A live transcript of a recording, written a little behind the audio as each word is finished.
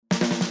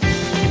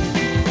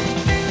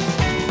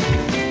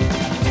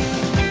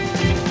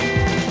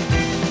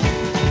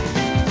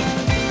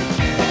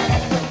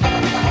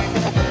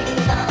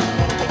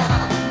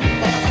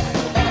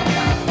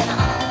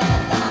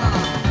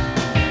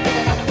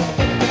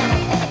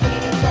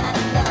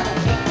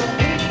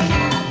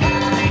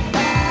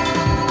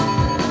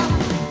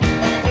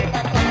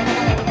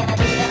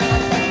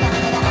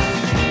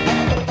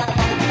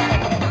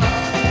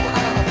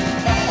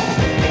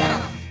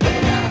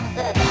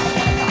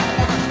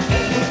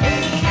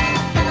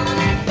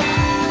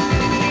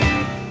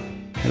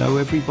Hello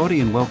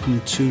everybody and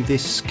welcome to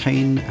this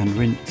Cane and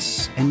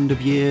Rinse end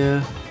of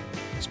year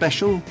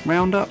special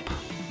roundup.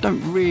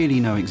 Don't really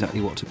know exactly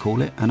what to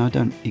call it, and I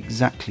don't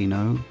exactly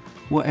know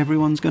what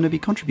everyone's going to be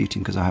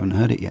contributing because I haven't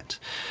heard it yet.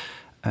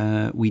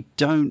 We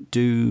don't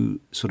do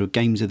sort of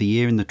games of the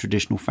year in the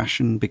traditional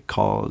fashion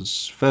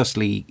because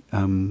firstly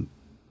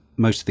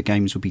most of the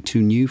games would be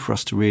too new for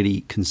us to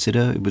really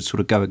consider. It would sort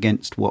of go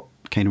against what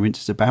Cane and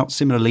Rinse is about.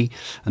 Similarly,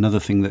 another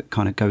thing that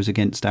kind of goes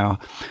against our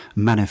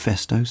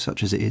manifesto,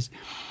 such as it is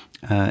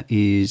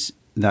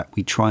that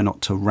we try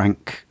not to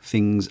rank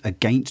things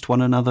against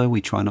one another.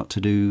 We try not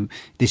to do,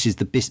 this is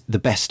the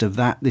best of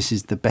that, this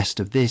is the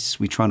best of this.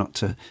 We try not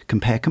to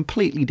compare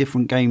completely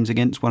different games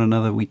against one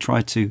another. We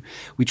try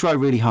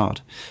really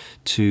hard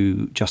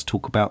to just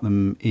talk about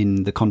them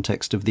in the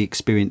context of the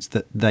experience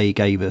that they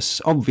gave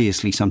us.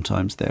 Obviously,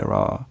 sometimes there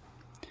are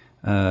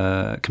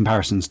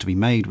comparisons to be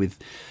made with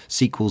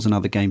sequels and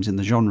other games in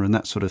the genre and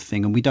that sort of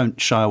thing, and we don't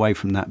shy away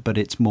from that, but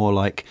it's more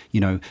like, you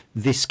know,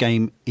 this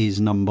game is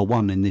number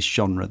one in this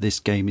genre, this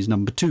game is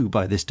number two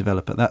by this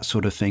developer, that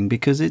sort of thing,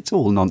 because it's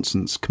all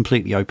nonsense,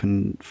 completely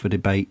open for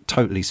debate,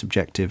 totally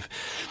subjective,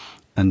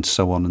 and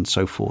so on and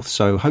so forth.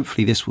 So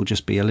hopefully this will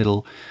just be a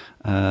little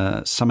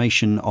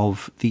summation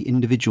of the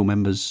individual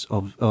members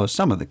of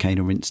some of the Cane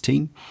and Rinse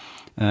team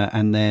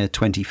and their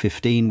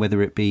 2015,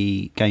 whether it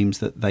be games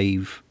that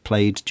they've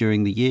played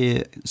during the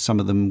year. Some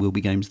of them will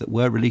be games that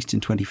were released in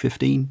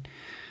 2015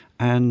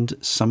 and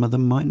some of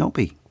them might not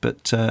be,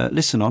 but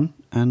listen on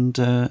and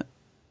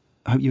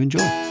hope you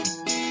enjoy.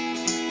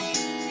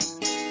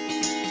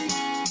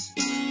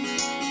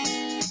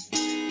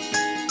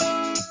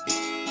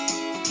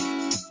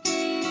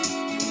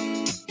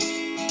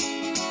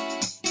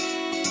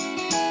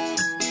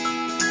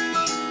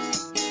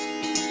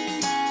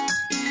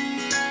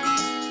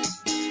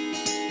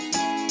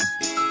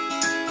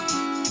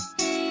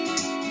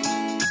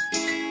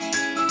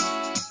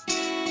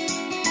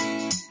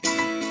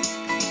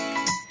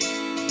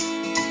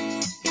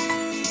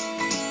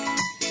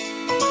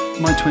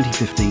 My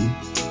 2015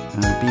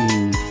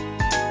 being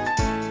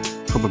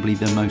probably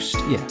the most,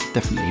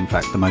 definitely in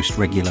fact the most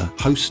regular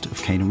host of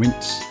Cane and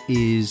Rinse,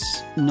 is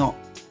not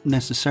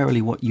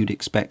necessarily what you'd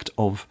expect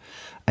of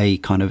a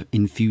kind of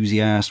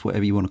enthusiast,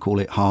 whatever you want to call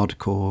it,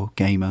 hardcore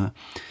gamer,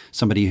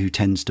 somebody who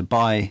tends to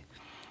buy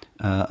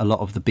a lot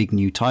of the big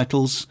new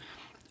titles.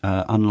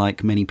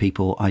 Unlike many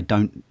people, I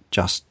don't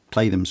just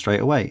play them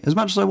straight away as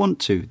much as I want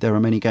to. There are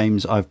many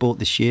games I've bought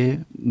this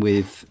year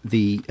with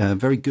the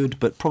very good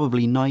but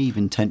probably naive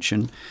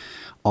intention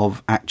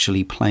of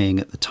actually playing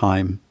at the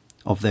time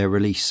of their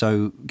release.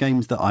 So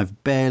games that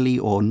I've barely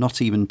or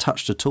not even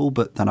touched at all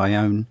but that I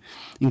own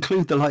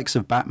include the likes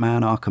of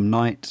Batman, Arkham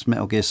Knight,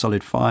 Metal Gear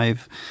Solid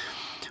 5,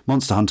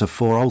 Monster Hunter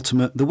 4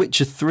 Ultimate, The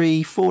Witcher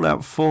 3,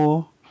 Fallout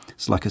 4.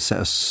 It's like a set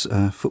of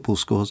football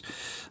scores.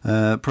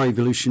 Pro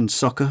Evolution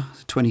Soccer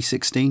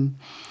 2016.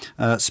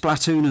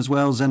 Splatoon as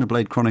well,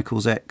 Xenoblade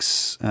Chronicles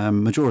X,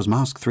 Majora's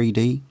Mask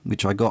 3D,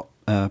 which I got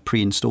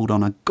pre-installed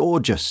on a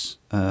gorgeous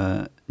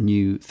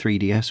new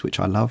 3DS, which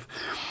I love.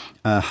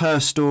 Her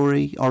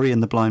Story, Ori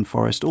and the Blind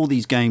Forest. All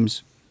these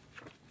games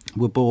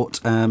were bought.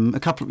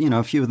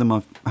 A few of them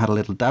I've had a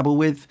little dabble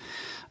with,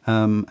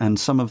 and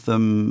some of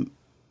them,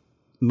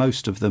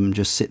 most of them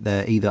just sit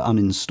there either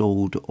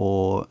uninstalled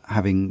or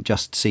having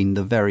just seen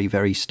the very,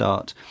 very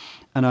start.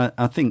 And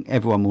I think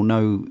everyone will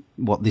know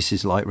what this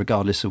is like,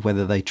 regardless of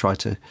whether they try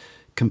to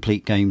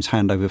complete games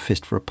hand over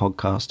fist for a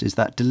podcast, is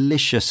that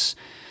delicious,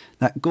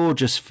 that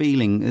gorgeous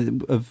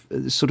feeling of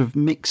sort of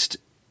mixed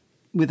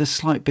with a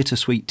slight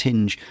bittersweet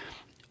tinge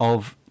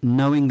of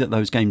knowing that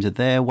those games are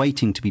there,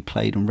 waiting to be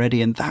played and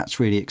ready. And that's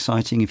really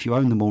exciting. If you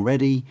own them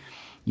already,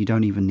 you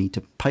don't even need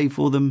to pay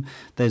for them.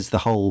 There's the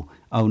whole,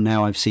 oh,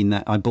 now I've seen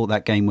that. I bought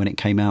that game when it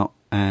came out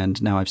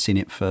and now I've seen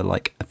it for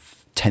like a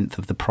tenth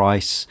of the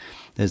price.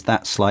 There's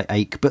that slight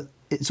ache, but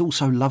it's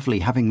also lovely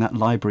having that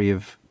library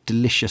of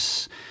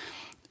delicious,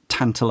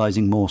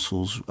 tantalizing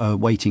morsels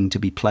waiting to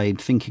be played,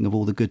 thinking of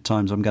all the good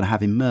times I'm going to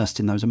have immersed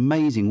in those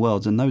amazing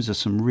worlds. And those are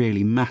some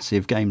really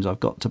massive games I've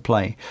got to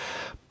play.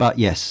 But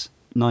yes,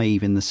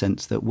 naive in the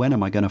sense that when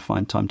am I going to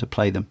find time to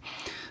play them?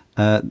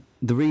 One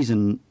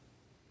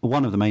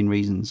of the main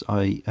reasons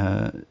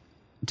I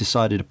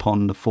decided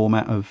upon the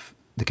format of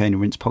the Cane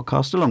and Rinse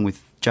podcast, along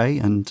with Jay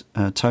and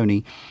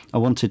Tony, I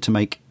wanted to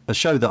make a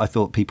show that I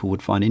thought people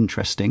would find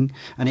interesting.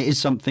 And it is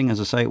something,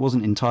 as I say, it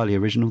wasn't entirely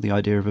original, the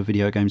idea of a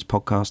video games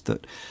podcast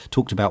that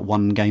talked about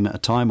one game at a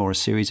time or a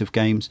series of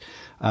games.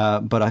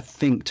 But I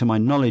think, to my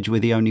knowledge,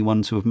 we're the only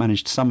ones who have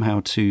managed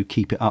somehow to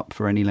keep it up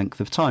for any length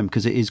of time,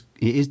 because it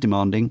is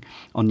demanding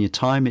on your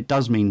time. It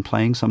does mean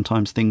playing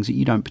sometimes things that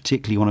you don't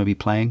particularly want to be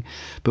playing,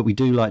 but we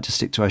do like to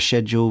stick to our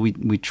schedule.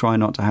 We try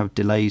not to have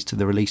delays to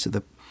the release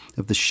of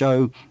the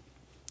show.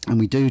 And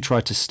we do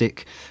try to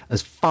stick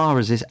as far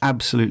as is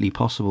absolutely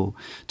possible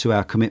to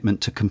our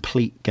commitment to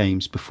complete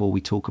games before we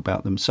talk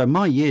about them. So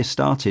my year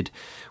started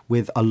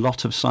with a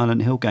lot of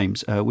Silent Hill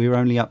games. We were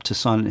only up to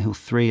Silent Hill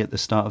 3 at the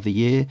start of the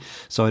year,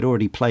 so I'd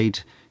already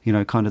played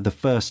kind of the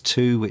first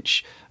two,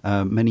 which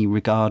many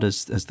regard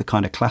as the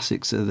kind of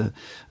classics of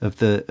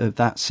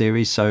that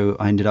series. So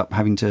I ended up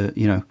having to,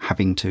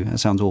 that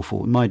sounds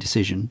awful, my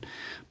decision,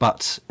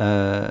 but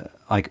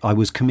I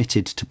was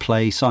committed to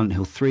play Silent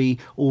Hill 3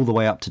 all the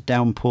way up to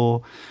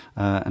Downpour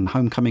and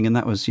Homecoming, and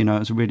that was, it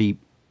was a really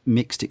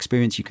mixed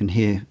experience. You can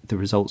hear the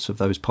results of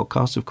those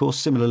podcasts, of course.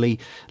 Similarly,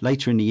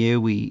 later in the year,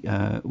 we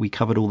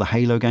covered all the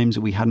Halo games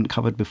that we hadn't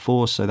covered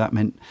before, so that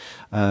meant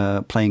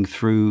playing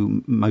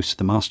through most of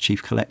the Master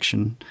Chief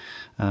Collection.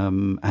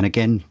 And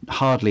again,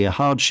 hardly a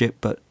hardship,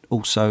 but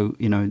also,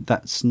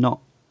 that's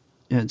not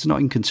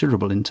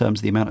inconsiderable in terms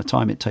of the amount of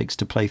time it takes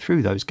to play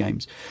through those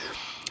games.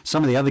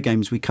 Some of the other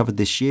games we covered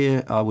this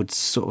year, I would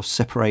sort of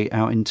separate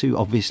out into,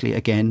 obviously,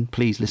 again,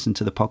 please listen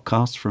to the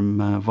podcast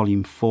from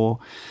Volume 4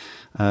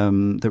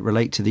 that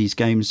relate to these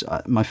games.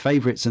 My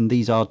favourites, and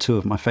these are two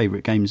of my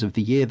favourite games of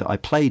the year that I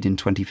played in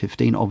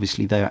 2015.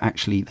 Obviously, they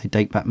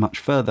date back much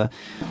further.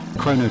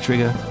 Chrono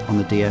Trigger on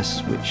the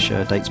DS, which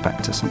dates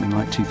back to something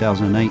like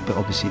 2008, but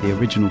obviously the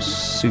original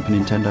Super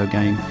Nintendo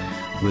game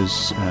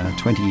was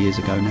 20 years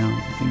ago now,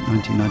 I think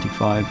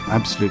 1995.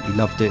 Absolutely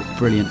loved it.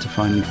 Brilliant to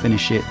finally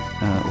finish it,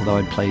 although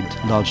I'd played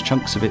large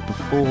chunks of it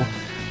before.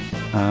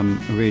 A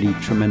really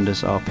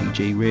tremendous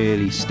RPG,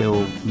 really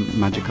still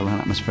magical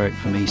and atmospheric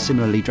for me.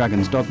 Similarly,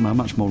 Dragon's Dogma, a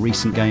much more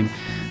recent game,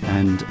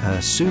 and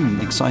soon,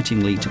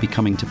 excitingly, to be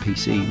coming to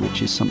PC,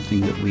 which is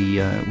something that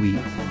we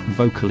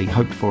vocally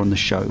hoped for on the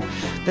show.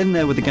 Then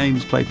there were the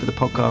games played for the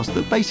podcast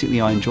that basically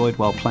I enjoyed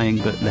while playing,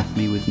 but left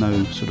me with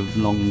no sort of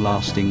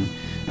long-lasting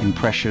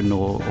impression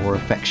or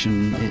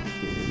affection,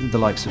 the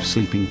likes of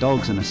Sleeping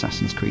Dogs and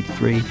Assassin's Creed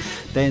 3.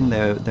 Then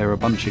there are a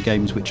bunch of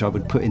games which I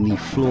would put in the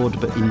flawed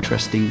but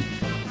interesting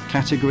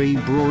category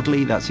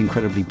broadly. That's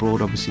incredibly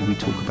broad. Obviously, we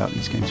talk about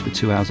these games for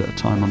 2 hours at a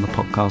time on the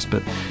podcast,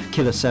 but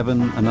Killer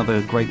 7,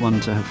 another great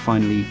one to have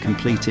finally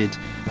completed,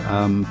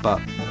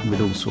 but with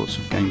all sorts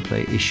of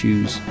gameplay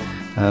issues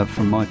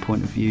from my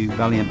point of view.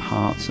 Valiant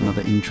Hearts,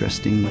 another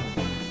interesting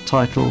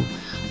title.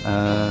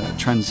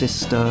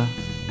 Transistor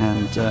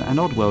and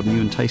Oddworld, new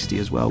and tasty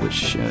as well,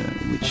 which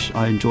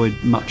I enjoyed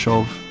much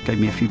of. Gave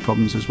me a few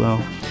problems as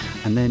well.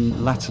 And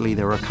then latterly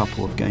there are a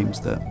couple of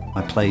games that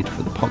I played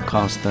for the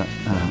podcast that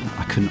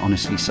I couldn't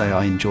honestly say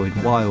I enjoyed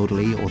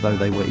wildly, although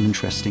they were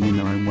interesting in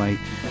their own way.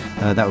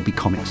 That would be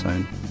Comic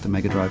Zone, the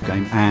Mega Drive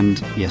game,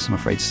 and yes, I'm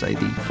afraid to say,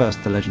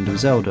 The Legend of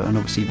Zelda, and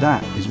obviously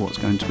that is what's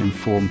going to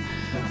inform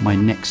my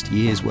next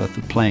year's worth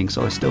of playing.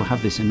 So I still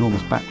have this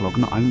enormous backlog,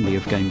 not only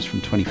of games from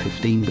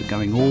 2015, but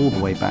going all the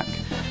way back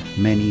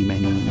many,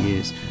 many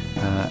years.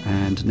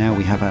 And now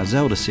we have our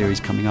Zelda series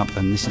coming up,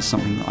 and this is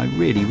something that I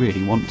really,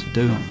 really want to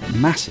do.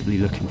 I'm massively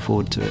looking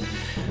forward to it,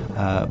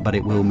 but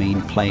it will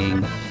mean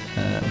playing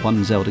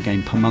one Zelda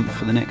game per month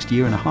for the next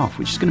year and a half,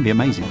 which is going to be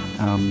amazing.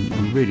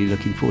 I'm really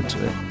looking forward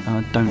to it.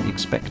 I don't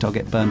expect I'll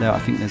get burned out. I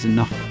think there's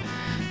enough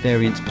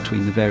variance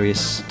between the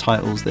various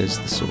titles. There's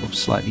the sort of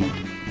slightly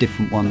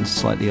different ones,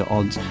 slightly at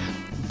odds.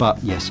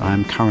 But yes,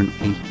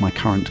 my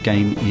current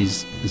game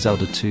is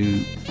Zelda 2,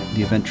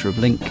 The Adventure of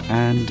Link,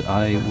 and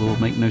I will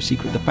make no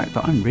secret of the fact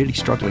that I'm really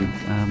struggling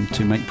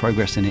to make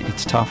progress in it.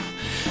 It's tough.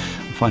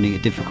 I'm finding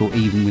it difficult,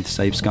 even with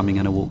save scumming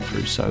and a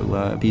walkthrough, so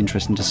it'll be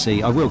interesting to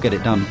see. I will get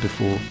it done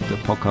before the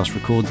podcast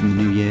records in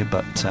the new year,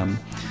 but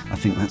I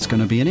think that's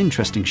going to be an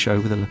interesting show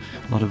with a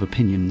lot of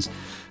opinions,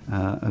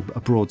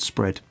 a broad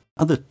spread.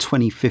 Other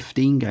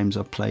 2015 games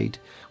I've played,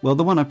 well,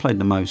 the one I played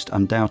the most,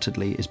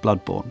 undoubtedly, is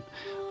Bloodborne.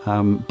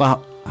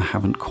 But I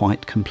haven't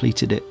quite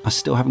completed it. I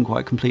still haven't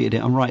quite completed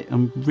it.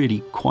 I'm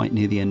really quite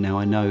near the end now,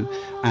 I know.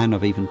 And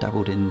I've even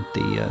dabbled in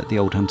the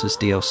Old Hunters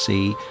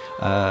DLC.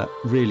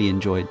 Really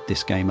enjoyed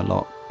this game a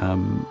lot.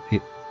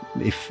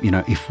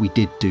 If we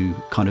did do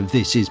kind of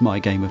this is my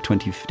game of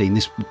 2015,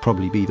 this would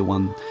probably be the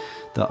one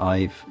that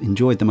I've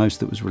enjoyed the most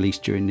that was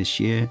released during this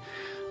year.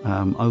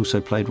 I also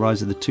played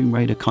Rise of the Tomb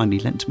Raider, kindly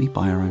lent to me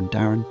by our own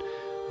Darren.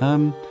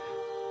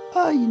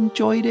 I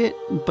enjoyed it,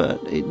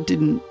 but it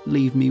didn't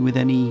leave me with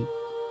any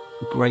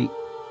great,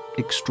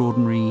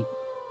 extraordinary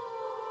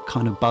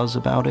kind of buzz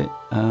about it.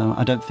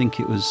 I don't think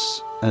it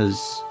was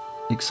as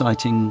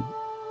exciting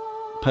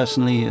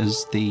personally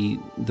as the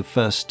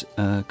first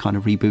kind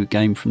of reboot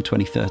game from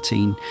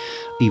 2013,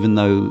 even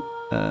though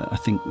I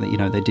think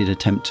that they did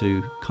attempt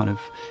to kind of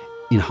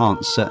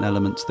enhance certain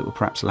elements that were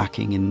perhaps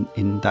lacking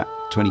in that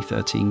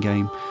 2013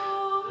 game.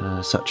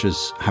 Such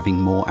as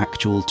having more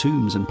actual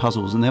tombs and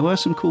puzzles, and there were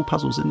some cool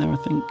puzzles in there, I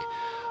think.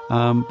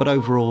 But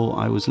overall,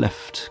 I was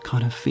left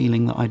kind of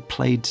feeling that I'd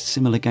played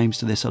similar games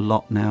to this a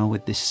lot now,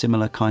 with this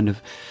similar kind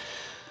of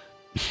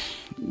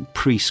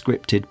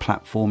pre-scripted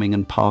platforming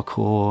and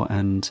parkour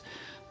and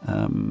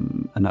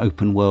an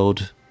open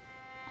world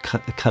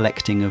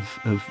collecting of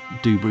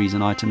doobies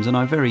and items. And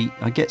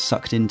I get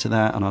sucked into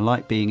that, and I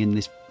like being in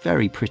this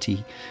very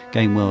pretty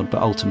game world,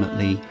 but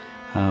ultimately,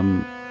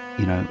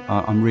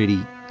 I'm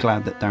really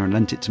glad that Darren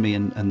lent it to me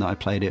and that I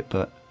played it,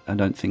 but I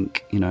don't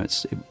think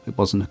it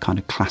wasn't a kind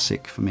of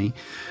classic for me.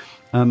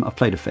 I've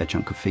played a fair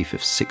chunk of FIFA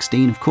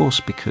 16, of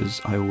course,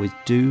 because I always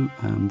do.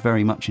 I'm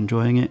very much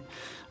enjoying it.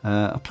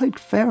 I played a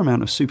fair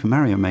amount of Super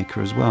Mario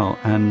Maker as well,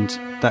 and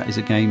that is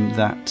a game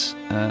that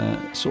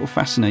sort of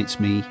fascinates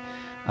me,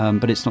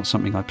 but it's not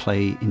something I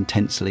play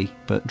intensely.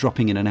 But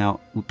dropping in and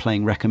out,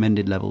 playing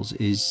recommended levels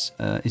is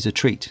a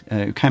treat.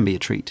 It can be a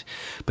treat,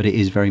 but it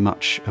is very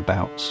much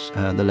about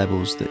the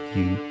levels that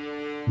you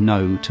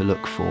know to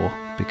look for,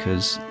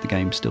 because the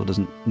game still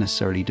doesn't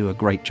necessarily do a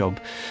great job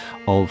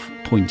of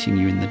pointing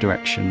you in the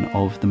direction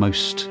of the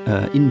most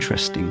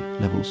interesting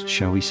levels,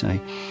 shall we say.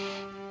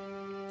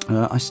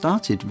 I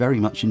started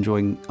very much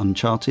enjoying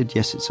Uncharted.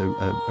 Yes, it's a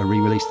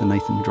re-release, the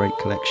Nathan Drake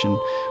collection.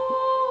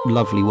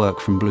 Lovely work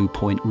from Blue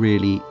Point,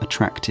 really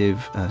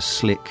attractive,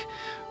 slick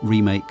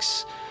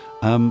remakes.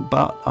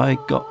 But I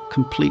got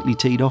completely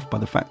teed off by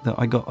the fact that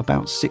I got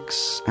about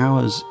 6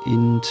 hours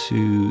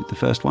into the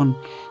first one,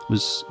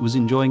 was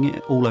enjoying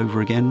it all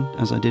over again,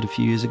 as I did a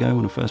few years ago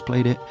when I first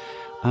played it.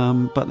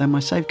 But then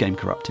my save game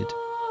corrupted.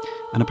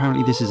 And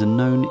apparently this is a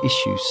known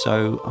issue,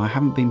 so I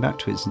haven't been back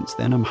to it since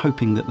then. I'm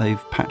hoping that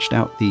they've patched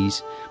out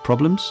these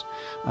problems,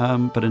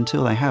 but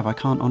until they have, I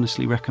can't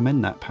honestly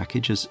recommend that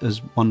package,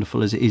 as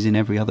wonderful as it is in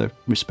every other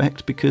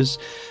respect, because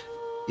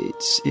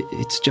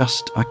it's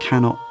just, I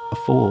cannot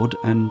afford,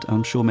 and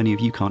I'm sure many of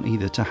you can't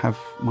either, to have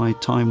my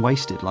time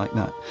wasted like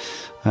that.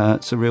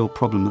 It's a real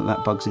problem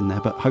that bug's in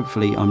there, but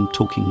hopefully I'm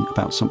talking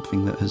about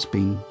something that has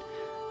been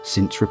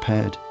since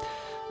repaired.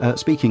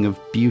 Speaking of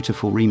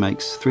beautiful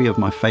remakes, 3 of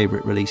my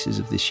favourite releases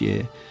of this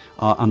year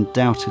are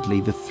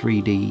undoubtedly the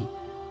 3D,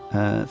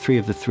 3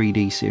 of the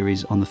 3D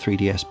series on the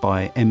 3DS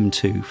by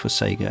M2 for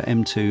Sega.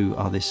 M2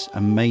 are this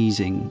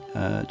amazing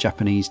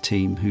Japanese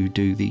team who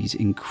do these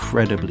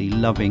incredibly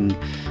loving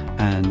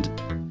and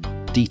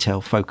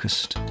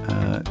detail-focused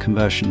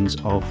conversions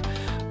of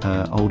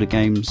older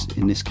games,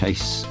 in this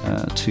case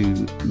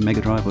 2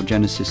 Mega Drive or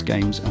Genesis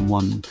games and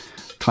 1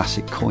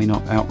 classic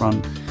coin-op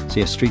Outrun. So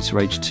yeah, Streets of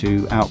Rage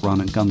 2, Outrun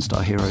and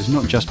Gunstar Heroes,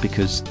 not just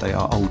because they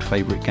are old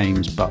favourite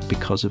games, but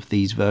because of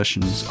these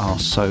versions are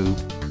so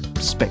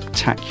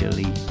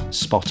spectacularly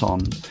spot on,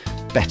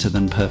 better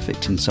than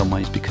perfect in some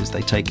ways, because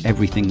they take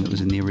everything that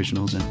was in the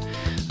originals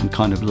and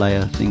kind of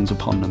layer things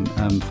upon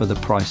them for the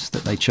price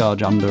that they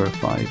charge, under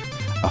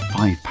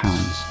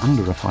 £5,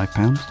 under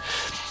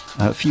 £5,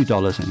 a few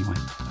dollars anyway.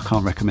 I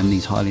can't recommend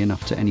these highly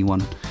enough to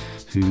anyone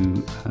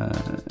who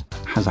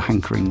has a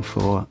hankering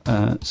for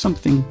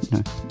something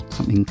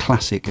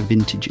classic, a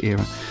vintage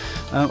era.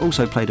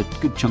 Also played a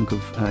good chunk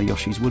of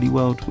Yoshi's Woolly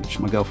World, which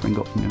my girlfriend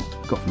got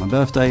for my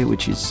birthday,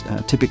 which is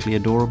typically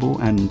adorable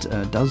and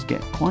does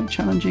get quite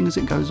challenging as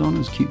it goes on,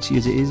 as cutesy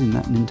as it is in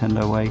that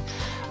Nintendo way.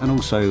 And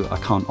also, I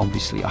can't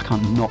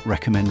not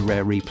recommend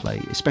Rare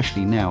Replay,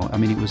 especially now. I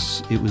mean, it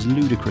was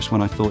ludicrous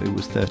when I thought it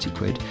was 30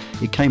 quid.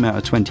 It came out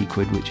at 20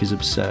 quid, which is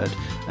absurd,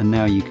 and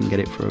now you can get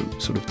it for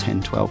sort of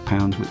 10, 12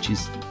 pounds, which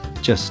is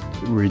just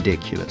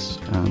ridiculous.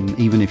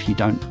 Even if you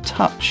don't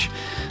touch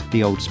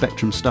the old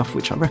Spectrum stuff,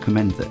 which I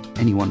recommend that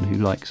anyone who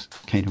likes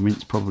Cane and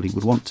Rinse probably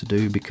would want to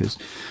do, because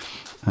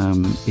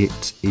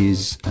it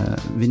is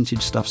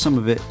vintage stuff. Some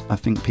of it I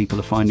think people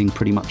are finding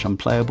pretty much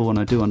unplayable, and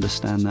I do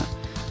understand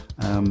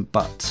that,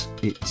 but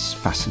it's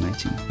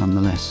fascinating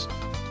nonetheless.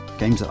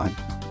 Games that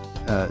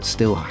I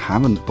still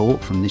haven't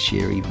bought from this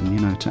year,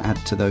 even, to add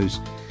to those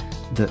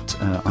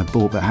that I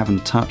bought but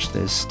haven't touched.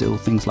 There's still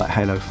things like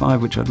Halo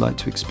 5, which I'd like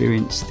to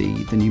experience,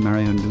 the new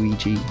Mario and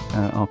Luigi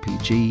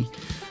RPG,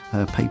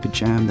 Paper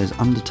Jam. There's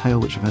Undertale,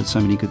 which I've heard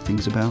so many good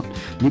things about.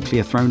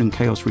 Nuclear Throne and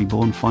Chaos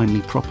Reborn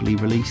finally properly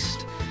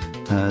released.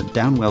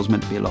 Downwell's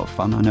meant to be a lot of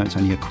fun. I know it's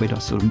only £1, I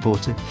still haven't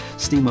bought it.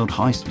 SteamWorld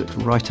Heist looked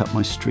right up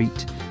my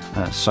street.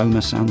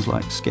 Soma sounds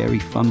like scary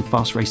fun.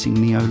 Fast Racing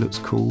Neo looks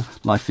cool.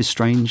 Life is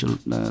Strange, a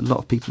lot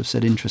of people have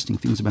said interesting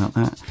things about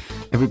that.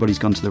 Everybody's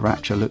Gone to the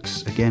Rapture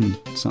looks, again,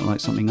 like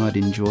something I'd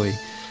enjoy.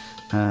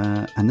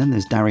 And then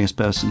there's Darius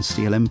Burst and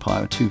Steel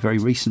Empire, 2 very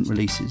recent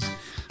releases.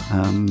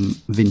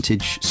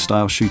 Vintage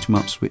style shoot 'em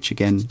ups, which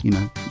again,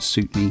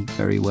 suit me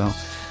very well.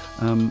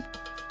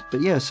 But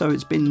yeah, so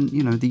it's been,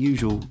 the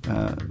usual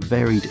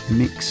varied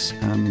mix.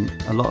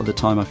 A lot of the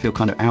time I feel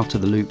kind of out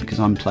of the loop because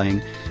I'm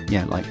playing,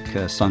 like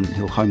Silent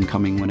Hill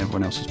Homecoming when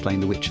everyone else is playing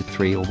The Witcher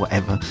 3 or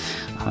whatever.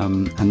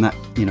 And that,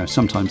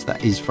 sometimes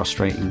that is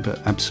frustrating,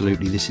 but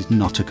absolutely this is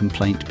not a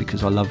complaint,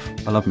 because I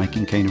love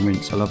making Cane and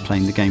Rinse. I love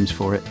playing the games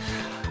for it.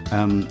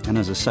 And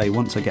as I say,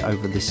 once I get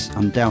over this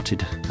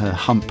undoubted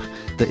hump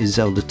that is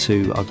Zelda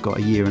 2, I've got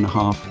 1.5 years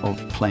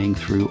of playing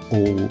through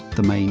all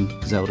the main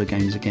Zelda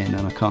games again,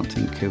 and I can't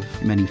think of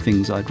many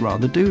things I'd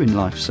rather do in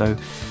life, so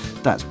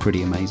that's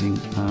pretty amazing.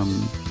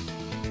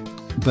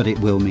 But it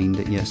will mean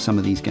that, some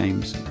of these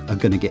games are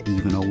going to get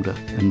even older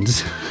and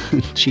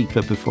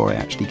cheaper before I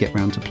actually get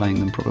round to playing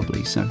them,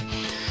 probably. So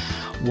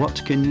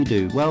what can you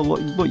do? Well,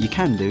 what you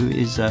can do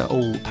is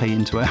all pay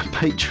into our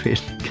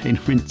Patreon, Cane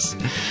and Rinse,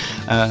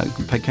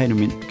 pay Cane and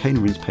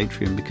Rinse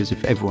Patreon, because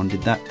if everyone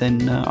did that,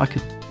 then I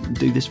could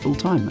do this full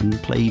time and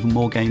play even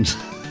more games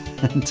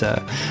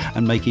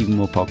and make even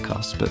more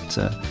podcasts. But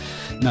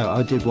no,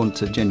 I did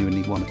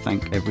genuinely want to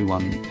thank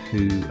everyone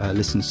who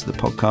listens to the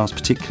podcast,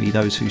 particularly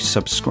those who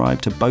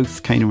subscribe to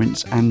both Cane and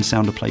Rinse and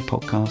Sound of Play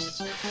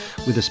podcasts.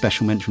 with a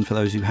special mention for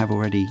those who have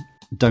already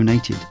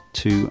donated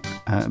to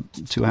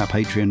our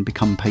Patreon,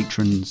 become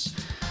patrons,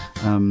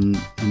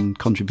 and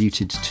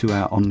contributed to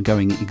our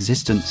ongoing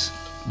existence,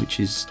 which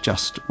is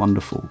just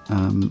wonderful.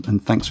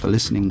 And thanks for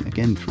listening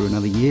again through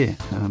another year.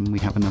 We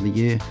have another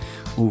year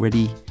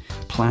already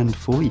planned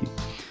for you.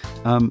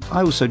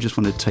 I also just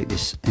wanted to take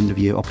this end of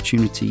year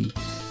opportunity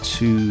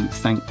to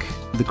thank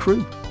the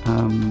crew,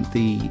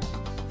 the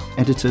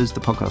editors, the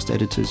podcast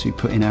editors who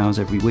put in hours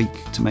every week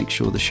to make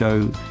sure the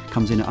show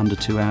comes in at under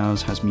 2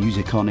 hours, has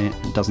music on it,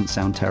 doesn't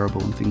sound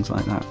terrible and things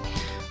like that.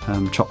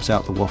 Chops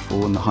out the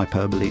waffle and the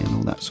hyperbole and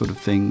all that sort of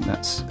thing.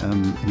 That's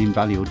an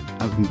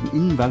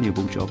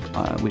invaluable job,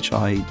 which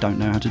I don't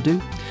know how to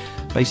do,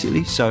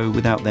 basically. So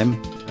without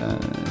them,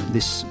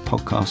 this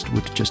podcast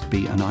would just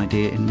be an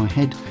idea in my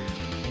head.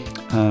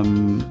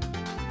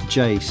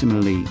 Jay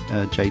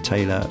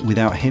Taylor,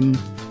 without him,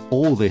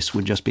 all this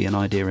would just be an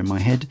idea in my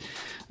head.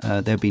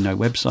 There'd be no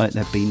website,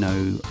 there'd be no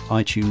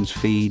iTunes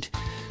feed,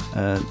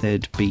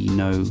 there'd be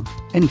no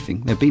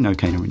anything. There'd be no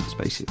Cane and Rinse,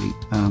 basically.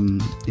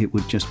 It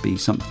would just be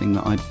something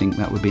that I'd think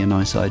that would be a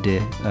nice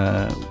idea.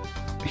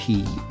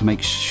 He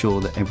makes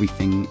sure that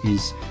everything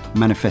is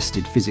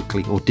manifested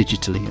physically, or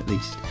digitally at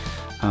least.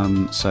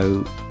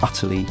 So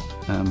utterly,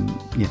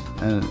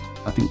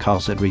 I think Carl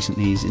said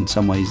recently he's in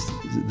some ways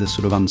the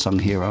sort of unsung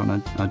hero,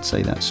 and I'd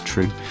say that's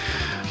true.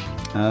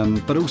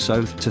 But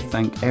also to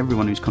thank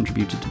everyone who's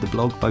contributed to the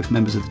blog, both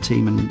members of the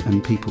team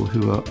and people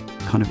who are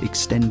kind of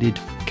extended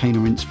Cane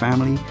and Rinse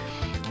family,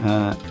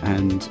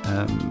 and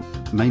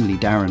mainly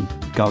Darren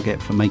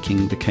Gargett for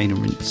making the Cane and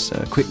Rinse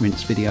quick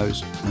rinse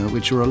videos,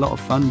 which are a lot of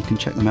fun. You can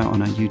check them out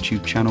on our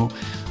YouTube channel.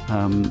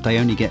 They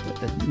only get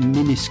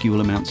minuscule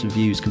amounts of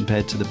views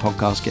compared to the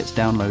podcast gets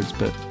downloads,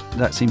 but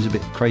that seems a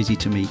bit crazy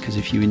to me, because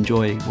if you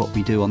enjoy what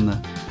we do on the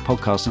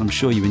podcast, and I'm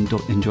sure you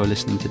enjoy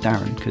listening to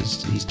Darren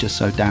because he's just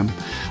so damn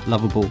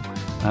lovable,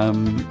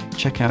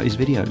 check out his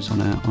videos on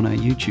our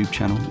YouTube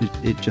channel.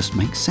 It just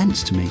makes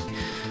sense to me.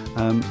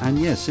 And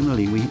yeah,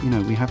 similarly,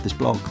 we have this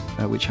blog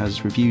which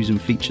has reviews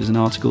and features and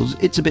articles.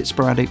 It's a bit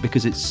sporadic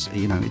because it's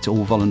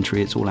all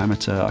voluntary, it's all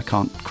amateur. I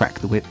can't crack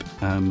the whip.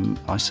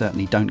 I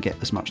certainly don't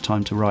get as much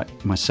time to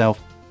write myself,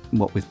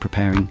 what with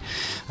preparing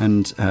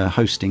and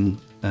hosting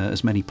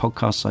as many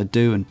podcasts I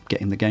do and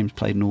getting the games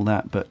played and all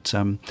that. But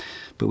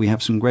we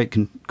have some great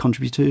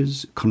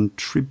contributors,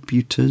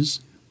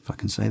 if I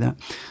can say that,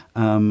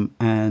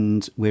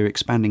 and we're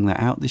expanding that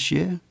out this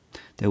year.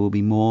 There will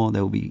be more.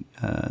 There will be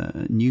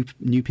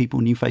new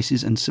people, new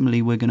faces, and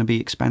similarly, we're going to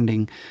be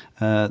expanding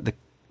the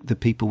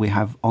people we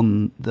have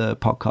on the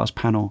podcast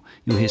panel.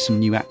 You'll hear some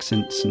new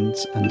accents and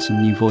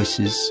some new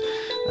voices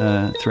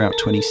throughout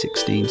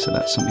 2016. So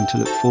that's something to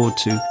look forward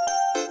to.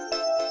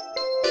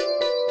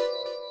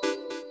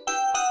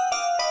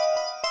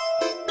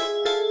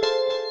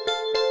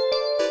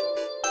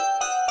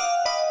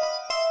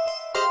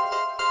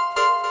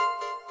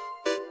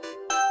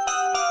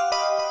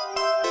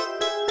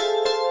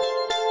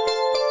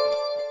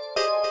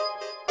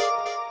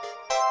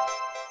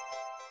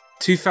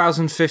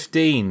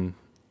 (2015),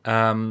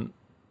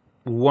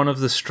 one of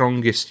the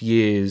strongest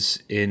years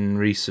in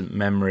recent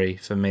memory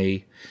for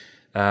me,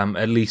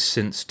 at least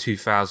since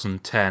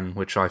 2010,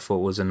 which I thought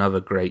was another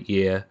great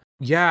year.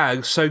 Yeah,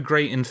 so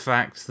great in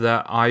fact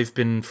that I've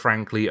been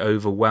frankly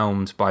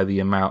overwhelmed by the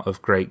amount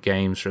of great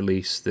games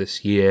released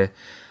this year.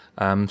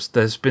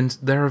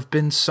 There have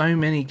been so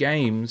many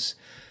games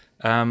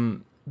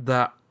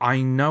that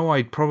I know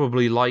I'd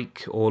probably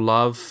like or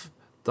love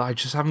that I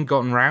just haven't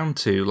gotten round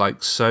to,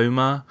 like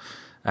Soma,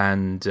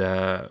 and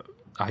I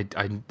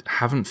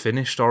haven't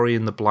finished Ori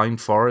and the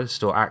Blind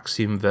Forest or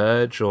Axiom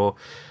Verge or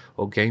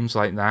games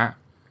like that,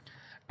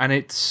 and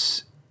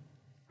it's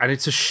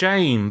a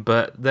shame.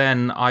 But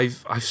then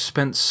I've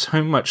spent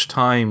so much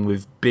time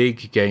with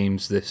big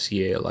games this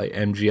year, like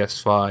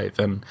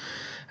MGS5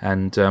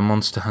 and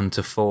Monster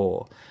Hunter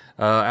 4.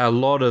 A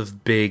lot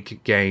of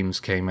big games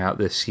came out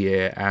this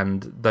year,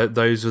 and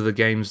those are the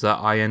games that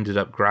I ended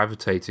up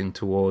gravitating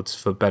towards,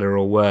 for better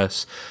or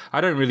worse. I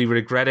don't really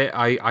regret it.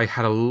 I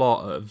had a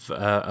lot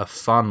of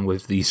fun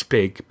with these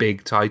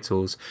big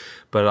titles,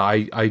 but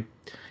I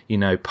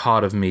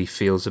part of me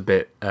feels a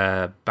bit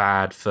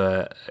bad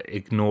for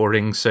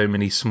ignoring so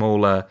many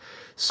smaller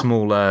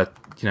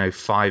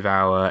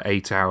 5-hour,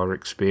 8-hour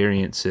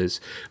experiences.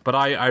 But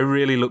I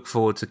really look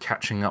forward to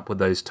catching up with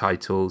those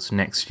titles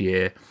next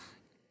year.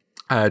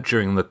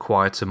 During the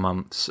quieter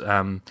months.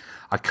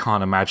 I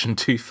can't imagine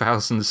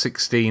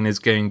 2016 is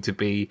going to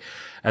be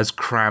as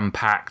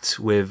cram-packed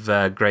with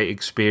great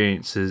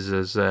experiences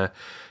as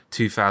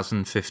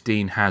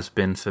 2015 has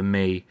been for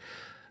me.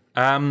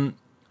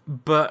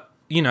 But,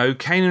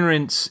 Cane and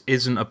Rinse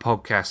isn't a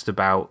podcast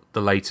about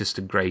the latest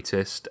and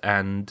greatest,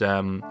 and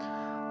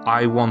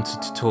I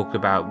wanted to talk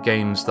about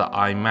games that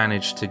I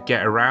managed to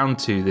get around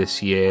to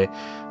this year,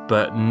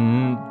 but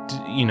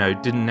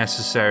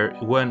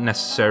weren't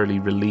necessarily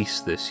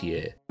released this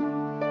year.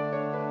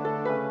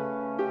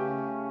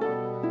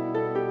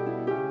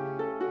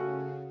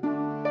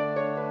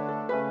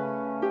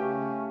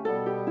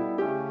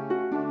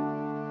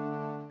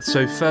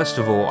 So first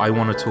of all, I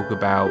want to talk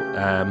about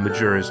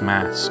Majora's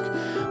Mask,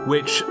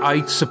 which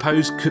I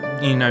suppose could,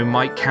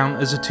 might count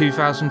as a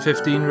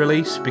 2015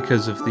 release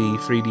because of the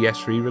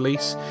 3DS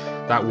re-release.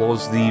 That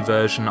was the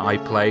version I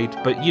played,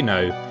 but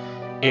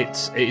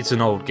it's an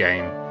old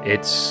game.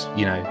 It's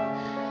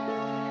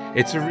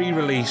it's a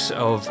re-release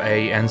of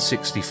a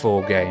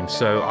N64 game,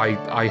 so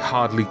I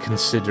hardly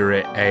consider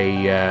it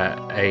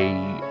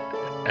a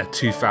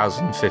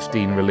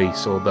 2015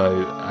 release,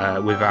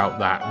 although without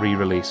that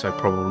re-release I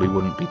probably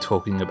wouldn't be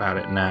talking about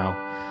it now.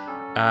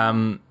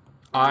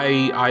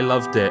 I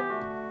loved it.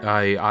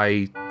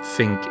 I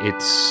think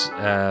it's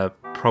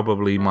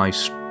probably my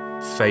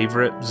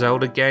favourite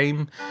Zelda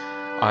game.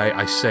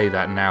 I say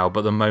that now,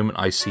 but the moment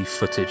I see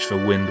footage for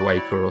Wind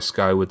Waker or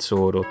Skyward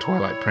Sword or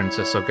Twilight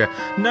Princess, I'll go,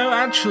 no,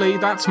 actually,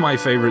 that's my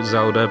favourite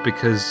Zelda,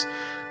 because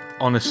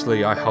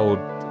honestly, I hold,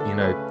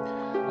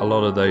 a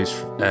lot of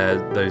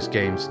those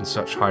games in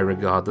such high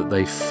regard that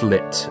they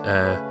flit.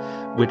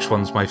 Which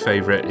one's my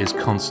favourite is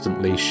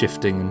constantly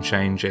shifting and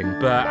changing.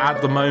 But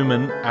at the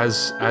moment,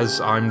 as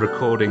I'm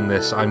recording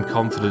this, I'm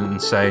confident in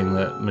saying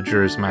that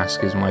Majora's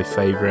Mask is my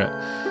favourite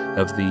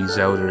of the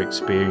Zelda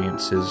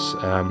experiences.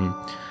 I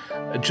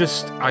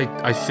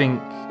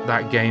think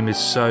that game is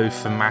so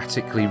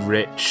thematically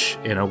rich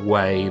in a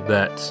way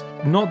that,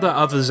 not that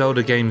other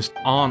Zelda games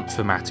aren't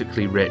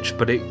thematically rich,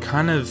 but it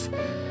kind of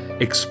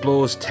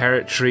explores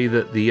territory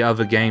that the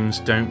other games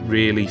don't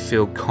really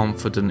feel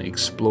confident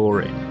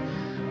exploring.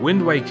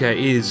 Wind Waker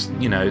is,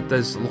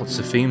 there's lots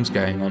of themes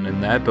going on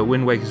in there, but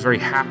Wind Waker is very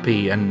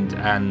happy and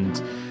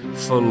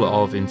full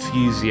of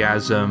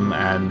enthusiasm,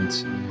 and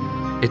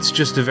it's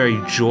just a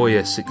very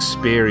joyous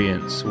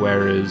experience,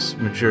 whereas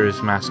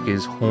Majora's Mask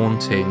is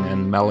haunting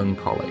and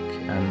melancholic,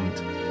 and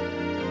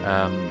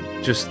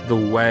just the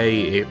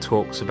way it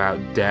talks about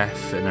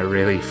death in a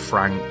really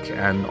frank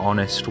and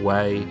honest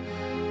way,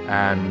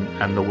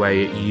 and the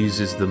way it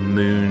uses the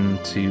moon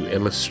to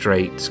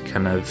illustrate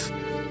kind of,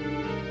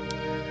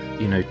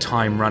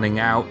 time running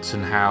out,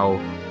 and how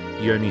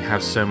you only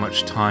have so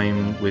much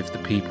time with the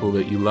people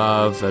that you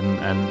love,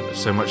 and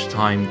so much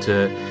time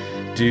to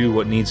do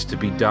what needs to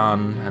be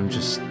done, and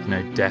just,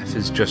 death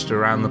is just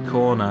around the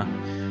corner.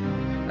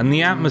 And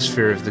the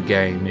atmosphere of the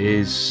game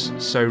is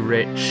so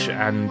rich,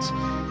 and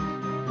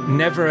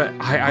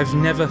I've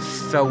never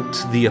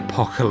felt the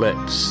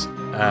apocalypse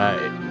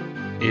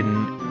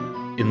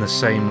in the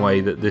same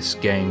way that this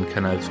game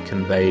kind of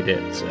conveyed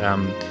it.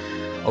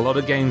 A lot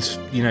of games,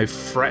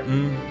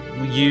 threaten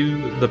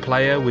you, the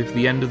player, with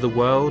the end of the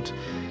world.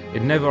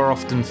 It never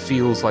often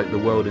feels like the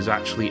world is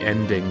actually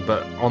ending,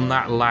 but on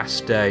that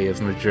last day of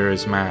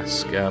Majora's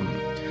Mask,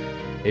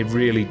 it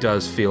really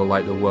does feel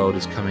like the world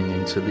is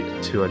coming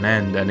to an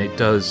end, and it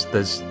does.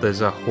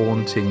 There's a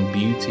haunting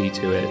beauty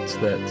to it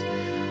that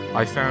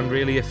I found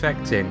really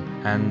affecting,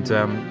 and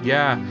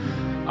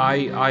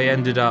I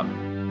ended up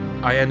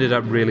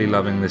really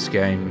loving this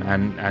game,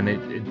 and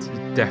it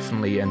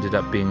definitely ended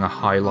up being a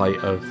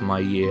highlight of my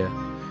year.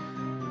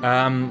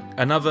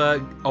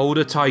 Another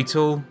older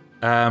title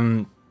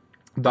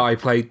that I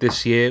played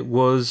this year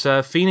was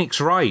Phoenix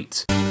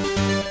Wright.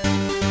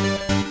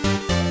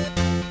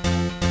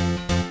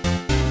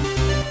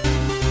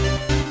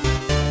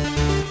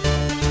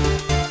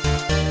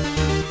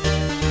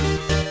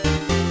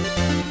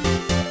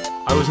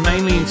 I was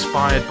mainly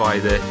inspired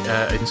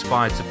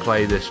to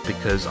play this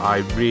because I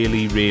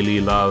really, really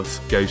love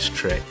Ghost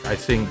Trick. I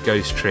think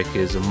Ghost Trick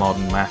is a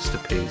modern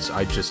masterpiece.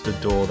 I just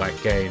adore that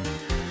game.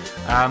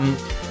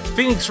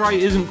 Phoenix Wright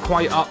isn't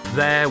quite up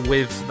there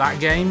with that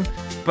game,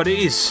 but it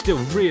is still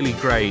really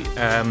great.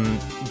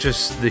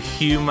 Just the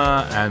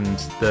humour and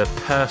the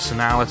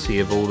personality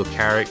of all the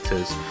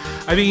characters.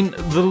 I mean,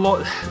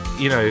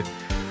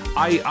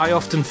 I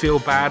often feel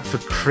bad for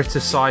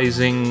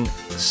criticising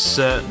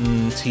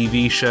certain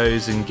TV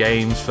shows and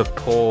games for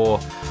poor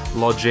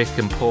logic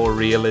and poor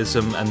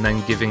realism, and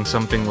then giving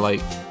something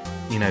like,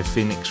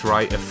 Phoenix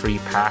Wright a free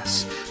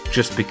pass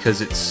just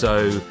because it's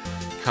so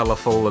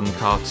colourful and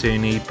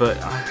cartoony. But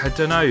I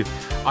don't know.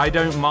 I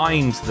don't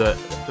mind that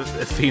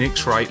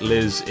Phoenix Wright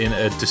lives in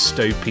a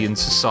dystopian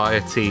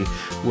society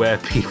where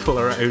people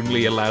are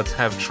only allowed to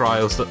have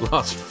trials that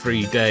last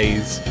 3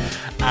 days,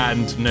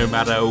 and no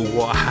matter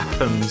what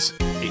happens,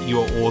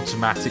 you're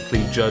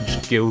automatically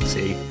judged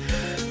guilty.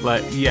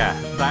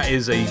 That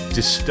is a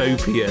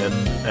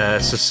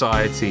dystopian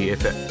society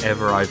if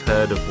ever I've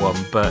heard of one,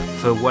 but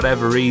for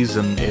whatever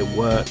reason it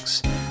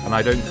works, and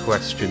I don't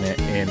question it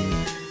in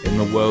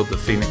the world that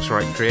Phoenix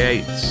Wright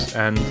creates.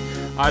 And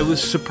I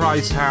was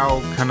surprised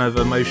how kind of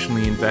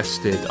emotionally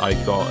invested I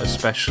got,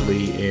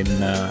 especially in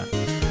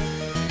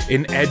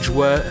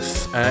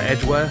Edgeworth's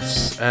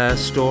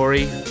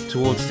story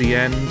towards the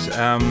end.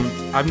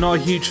 I'm not a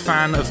huge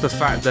fan of the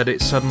fact that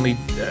it suddenly,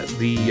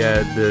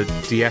 the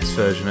DS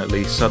version at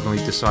least, suddenly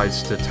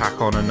decides to tack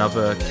on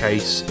another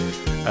case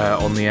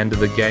on the end of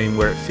the game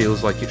where it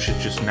feels like it should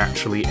just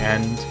naturally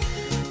end.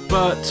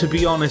 But to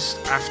be honest,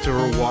 after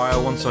a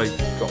while, once I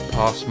got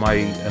past my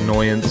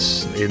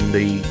annoyance in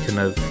the kind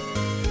of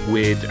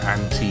weird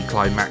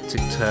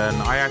anticlimactic turn.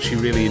 I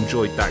actually really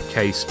enjoyed that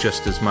case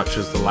just as much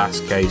as the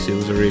last case. It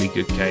was a really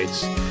good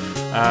case.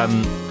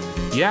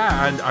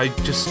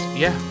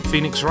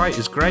 Phoenix Wright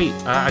is great.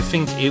 I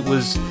think it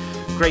was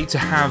great to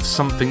have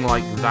something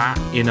like that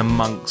in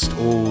amongst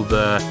all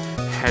the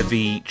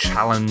heavy,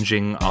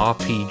 challenging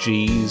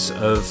RPGs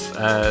of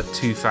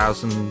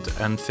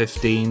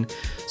 2015.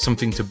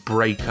 Something to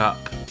break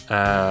up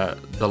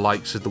the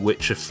likes of The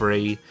Witcher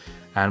 3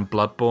 and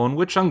Bloodborne,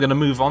 which I'm going to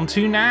move on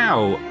to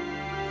now.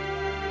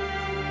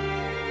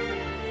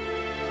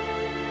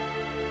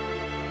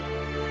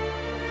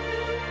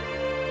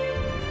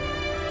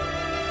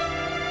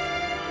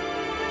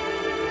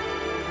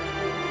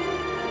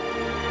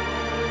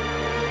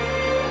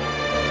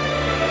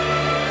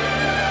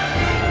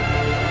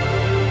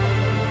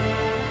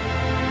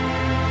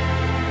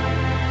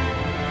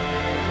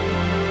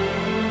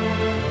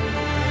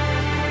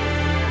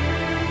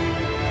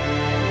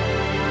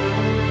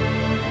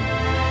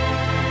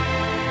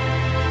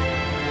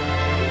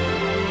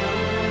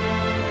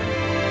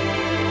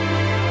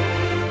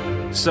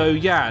 So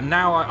yeah,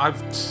 now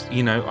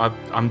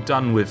I'm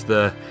done with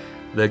the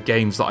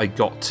games that I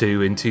got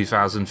to in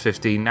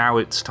 2015. Now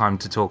it's time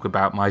to talk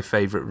about my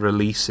favourite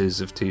releases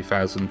of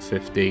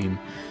 2015.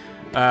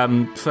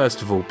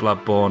 First of all,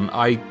 Bloodborne.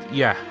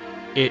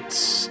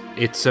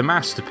 It's a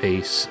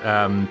masterpiece.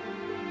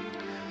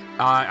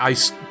 I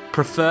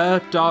prefer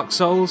Dark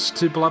Souls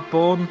to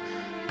Bloodborne,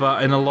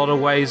 but in a lot of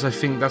ways I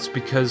think that's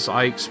because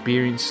I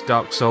experienced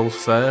Dark Souls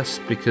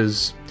first,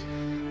 because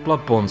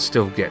Bloodborne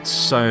still gets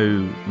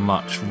so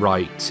much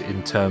right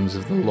in terms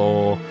of the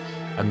lore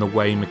and the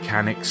way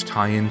mechanics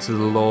tie into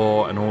the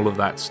lore and all of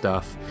that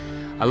stuff.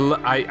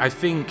 I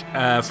think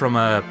from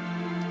a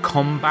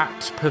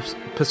combat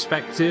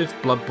perspective,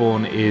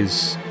 Bloodborne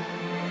is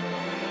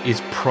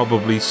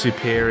probably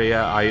superior.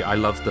 I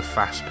love the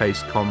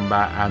fast-paced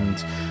combat and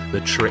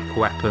the trick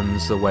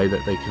weapons, the way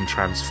that they can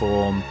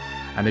transform,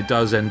 and it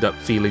does end up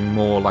feeling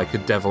more like a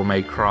Devil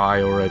May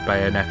Cry or a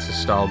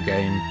Bayonetta-style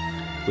game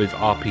with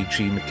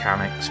RPG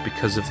mechanics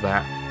because of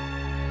that.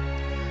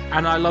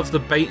 And I love the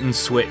bait and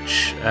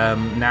switch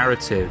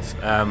narrative.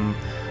 I'm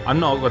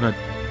not going to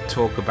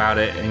talk about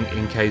it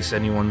in case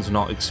anyone's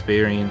not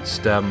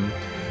experienced Bloodborne,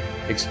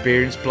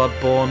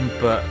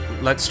 but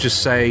let's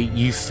just say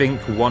you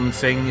think one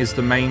thing is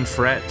the main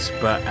threat,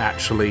 but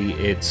actually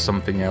it's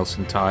something else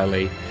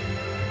entirely.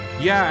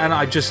 Yeah, and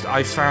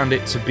I found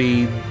it to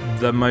be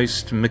the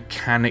most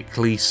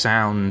mechanically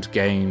sound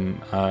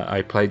game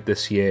I played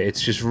this year.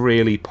 It's just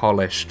really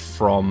polished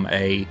from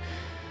a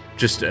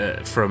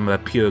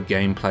pure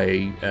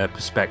gameplay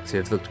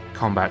perspective. The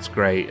combat's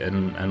great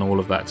and all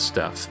of that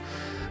stuff.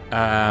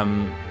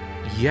 And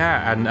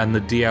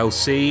the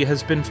DLC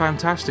has been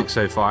fantastic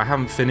so far. I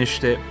haven't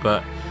finished it,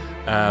 but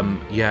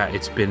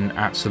it's been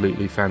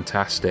absolutely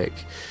fantastic.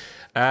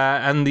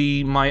 And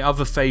my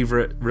other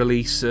favourite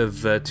release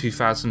of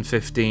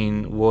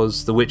 2015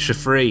 was The Witcher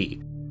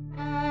 3.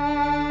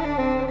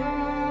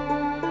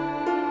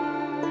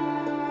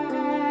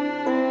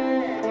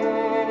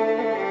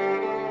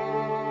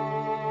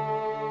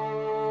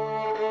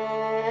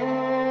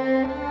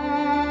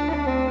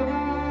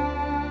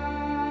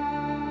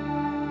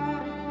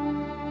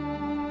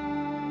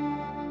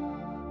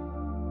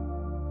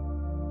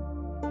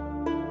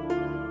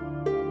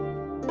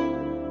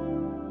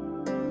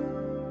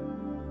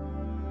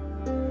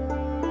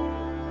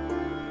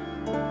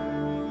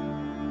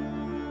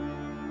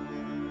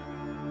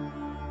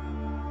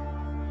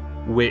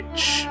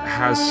 Which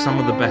has some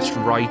of the best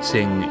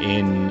writing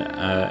in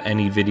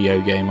any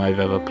video game I've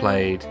ever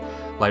played,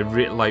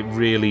 like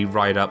really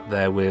right up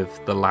there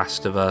with The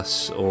Last of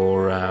Us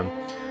or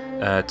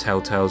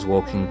Telltale's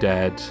Walking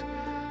Dead,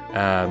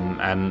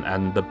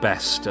 and the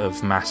best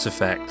of Mass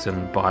Effect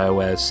and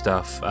BioWare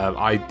stuff.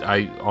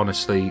 I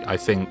honestly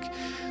think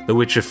The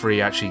Witcher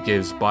 3 actually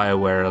gives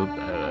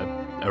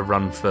BioWare a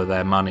run for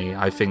their money.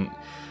 I think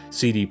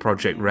CD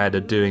Projekt Red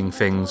are doing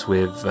things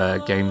with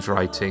games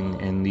writing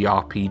in the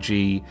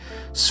RPG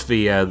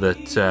sphere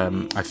that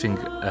I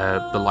think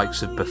the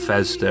likes of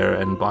Bethesda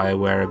and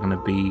BioWare are going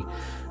to be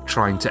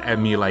trying to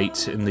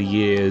emulate in the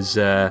years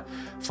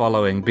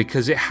following,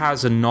 because it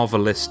has a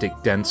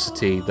novelistic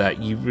density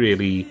that you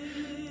really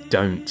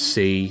don't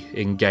see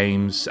in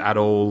games at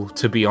all,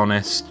 to be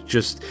honest.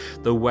 Just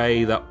the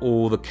way that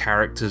all the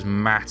characters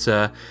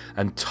matter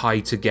and tie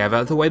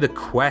together, the way the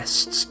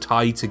quests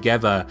tie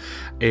together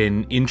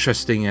in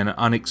interesting and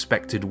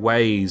unexpected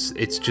ways.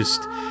 It's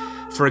just,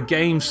 for a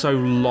game so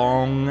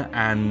long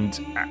and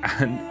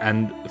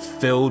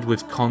filled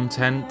with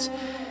content,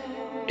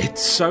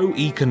 it's so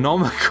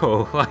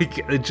economical. Like,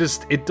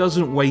 it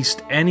doesn't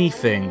waste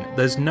anything.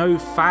 There's no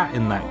fat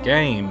in that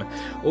game.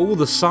 All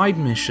the side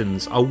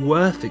missions are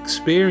worth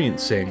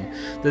experiencing.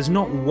 There's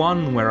not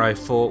one where I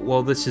thought,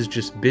 well, this is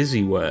just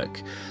busy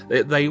work.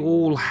 They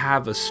all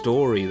have a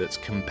story that's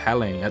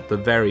compelling at the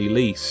very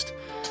least.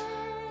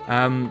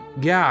 I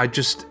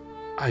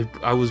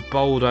was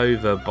bowled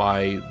over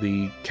by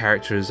the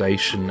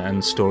characterization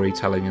and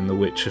storytelling in The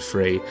Witcher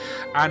 3.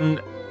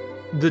 And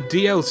the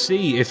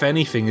DLC, if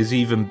anything, is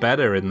even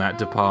better in that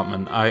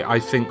department. I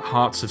think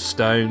Hearts of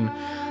Stone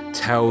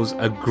tells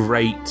a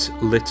great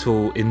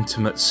little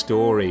intimate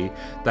story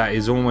that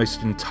is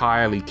almost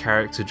entirely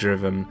character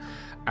driven,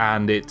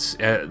 and it's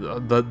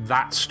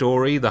that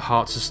story, the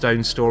Hearts of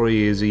Stone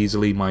story, is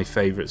easily my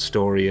favourite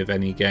story of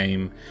any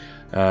game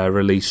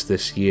released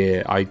this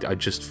year. I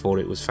just thought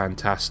it was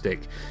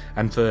fantastic,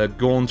 and for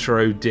Gaunter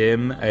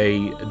O'Dim,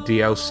 a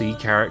DLC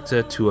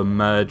character, to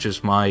emerge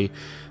as my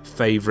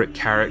favourite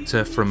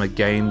character from a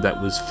game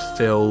that was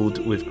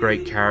filled with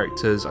great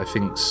characters, I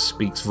think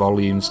speaks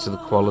volumes to the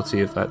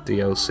quality of that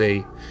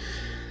DLC.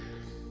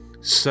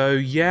 So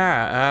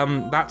yeah,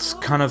 that's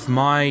kind of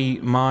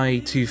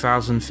my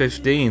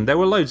 2015. There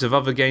were loads of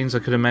other games I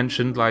could have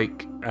mentioned,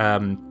 like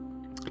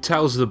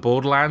Tales of the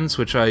Borderlands,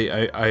 which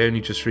I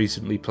only just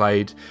recently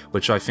played,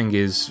 which I think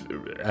is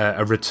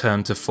a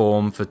return to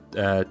form for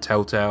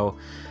Telltale.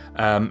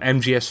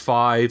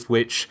 MGS5,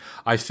 which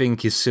I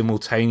think is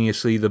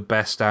simultaneously the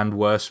best and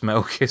worst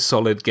Metal Gear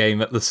Solid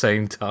game at the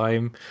same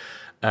time.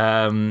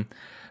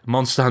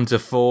 Monster Hunter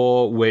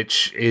 4,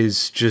 which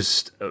is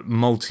just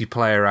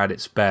multiplayer at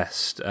its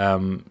best.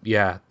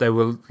 Yeah, there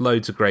were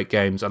loads of great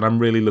games, and I'm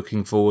really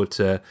looking forward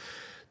to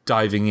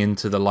diving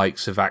into the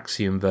likes of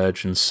Axiom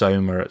Verge and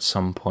Soma at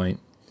some point.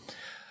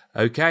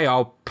 Okay,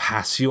 I'll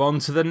pass you on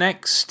to the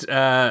next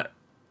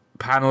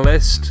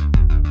panelist.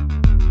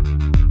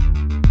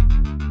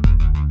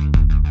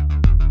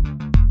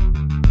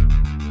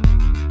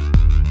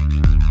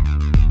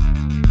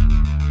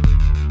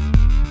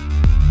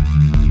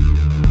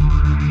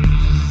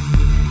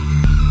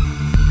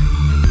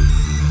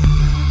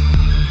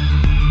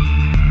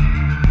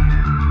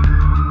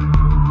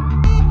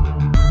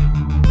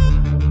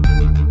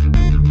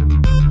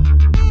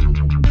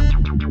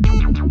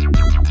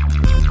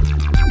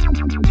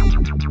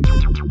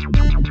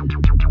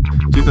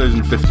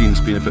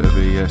 2015's been a bit of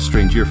a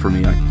strange year for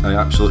me. I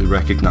absolutely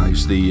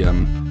recognise the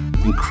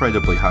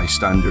incredibly high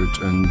standard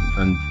and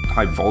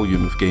high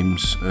volume of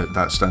games at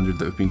that standard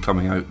that have been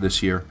coming out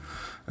this year.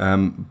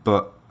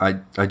 But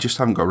I just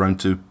haven't got around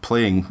to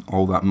playing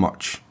all that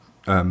much,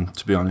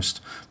 to be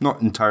honest.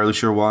 Not entirely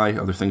sure why.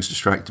 Other things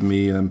distracted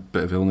me, a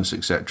bit of illness,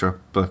 etc.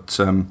 But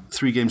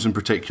 3 games in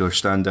particular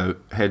stand out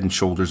head and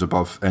shoulders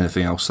above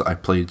anything else that I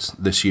played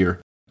this year.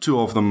 2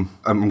 of them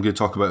I'm going to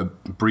talk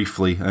about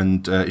briefly,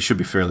 and it should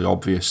be fairly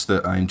obvious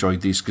that I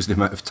enjoyed these because the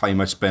amount of time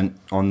I spent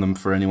on them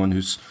for anyone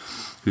who's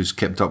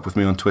kept up with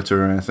me on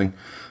Twitter or anything.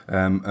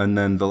 And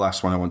then the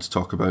last one I want to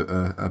talk about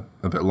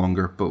a bit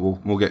longer, but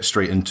we'll get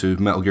straight into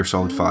Metal Gear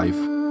Solid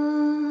 5.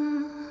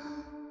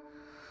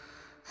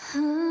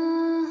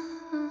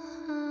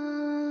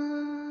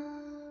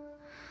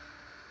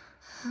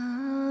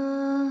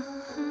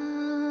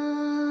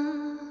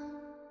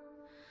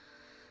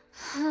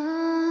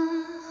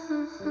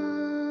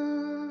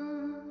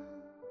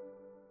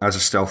 As a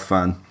stealth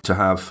fan, to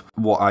have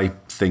what I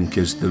think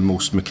is the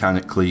most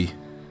mechanically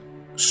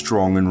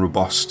strong and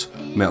robust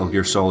Metal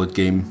Gear Solid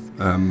game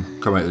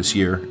come out this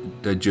year,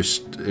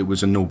 it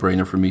was a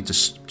no-brainer for me to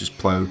just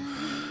plough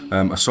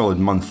a solid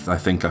month. I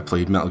think I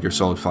played Metal Gear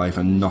Solid 5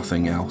 and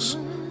nothing else.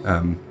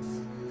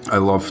 I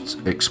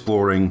loved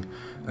exploring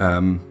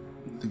kind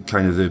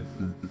of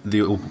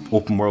the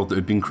open world that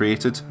had been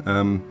created,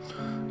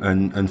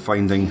 and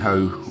finding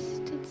how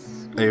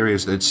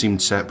areas that had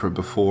seemed separate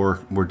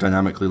before were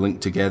dynamically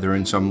linked together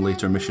in some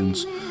later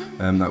missions.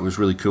 That was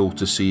really cool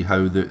to see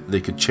how they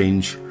could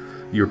change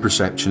your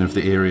perception of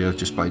the area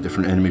just by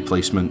different enemy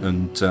placement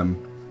and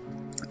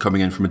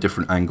coming in from a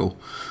different angle,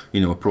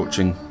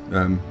 approaching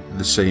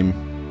the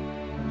same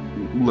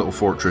little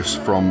fortress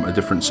from a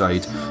different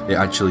side. It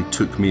actually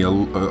took me a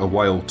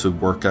while to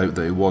work out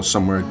that it was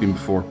somewhere I'd been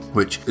before,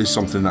 which is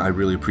something that I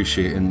really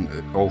appreciate in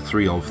all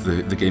 3 of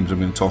the games I'm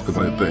going to talk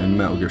about. But in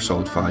Metal Gear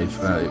Solid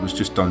 5, it was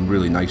just done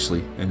really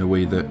nicely in a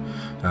way that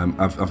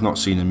I've not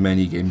seen in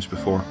many games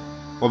before.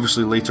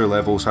 Obviously later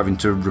levels having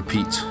to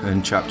repeat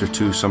in Chapter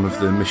 2 some of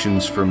the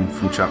missions from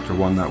Chapter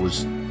 1, that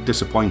was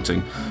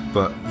disappointing,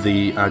 but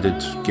the added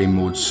game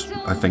modes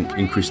I think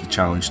increased the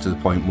challenge to the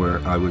point where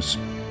I was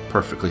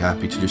perfectly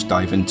happy to just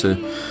dive into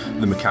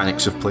the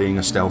mechanics of playing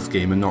a stealth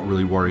game and not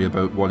really worry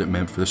about what it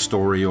meant for the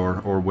story or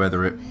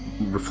whether it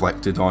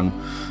reflected on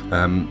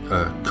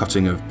a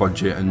cutting of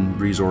budget and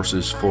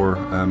resources for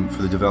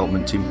the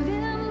development team.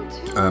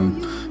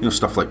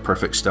 Stuff like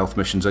perfect stealth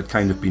missions, I'd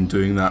kind of been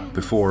doing that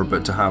before,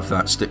 but to have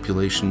that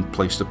stipulation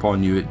placed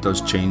upon you, it does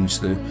change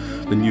the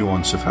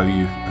nuance of how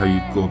you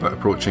go about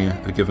approaching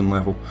a given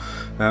level.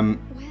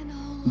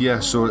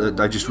 So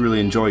I just really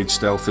enjoyed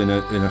stealth in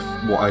a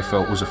what I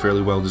felt was a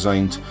fairly well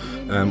designed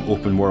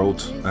open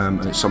world,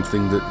 and it's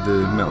something that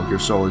the Metal Gear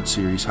Solid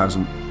series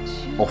hasn't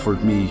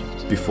offered me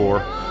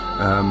before,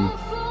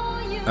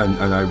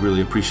 and I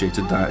really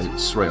appreciated that.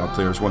 It's right up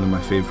there as one of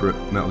my favourite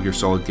Metal Gear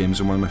Solid games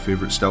and one of my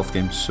favourite stealth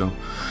games, so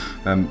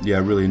I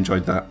really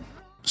enjoyed that.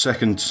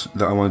 Second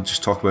that I want to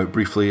just talk about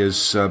briefly is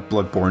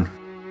Bloodborne.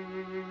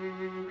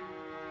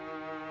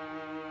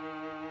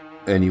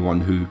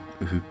 anyone who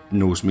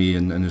knows me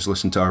and has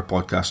listened to our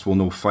podcast will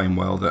know fine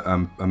well that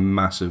I'm a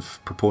massive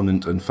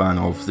proponent and fan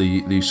of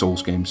the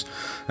Souls games.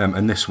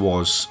 And this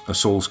was a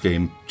Souls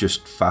game,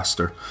 just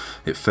faster.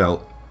 It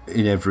felt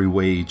in every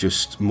way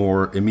just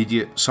more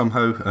immediate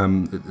somehow.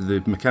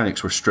 The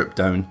mechanics were stripped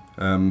down,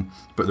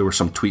 but there were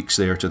some tweaks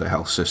there to the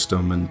health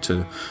system and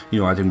to,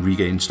 adding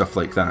regain, stuff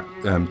like that,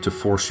 to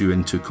force you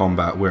into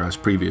combat, whereas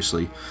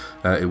previously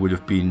it would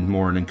have been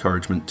more an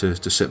encouragement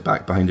to sit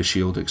back behind a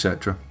shield,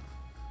 etc.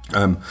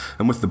 And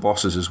with the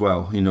bosses as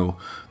well,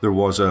 there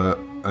was a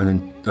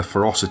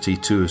ferocity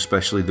too,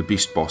 especially the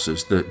beast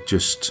bosses, that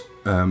just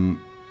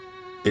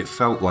it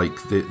felt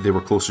like they were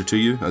closer to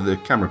you. The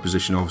camera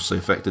position obviously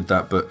affected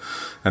that, but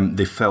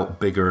they felt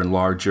bigger and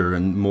larger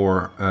and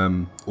more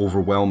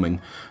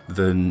overwhelming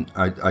than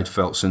I'd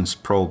felt since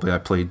probably I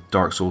played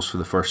Dark Souls for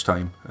the first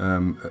time,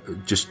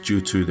 just due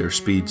to their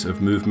speed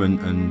of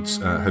movement and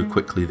how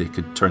quickly they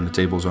could turn the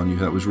tables on you.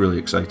 That was really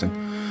exciting.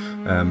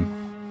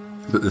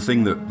 But the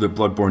thing that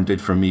Bloodborne did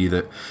for me,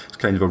 that is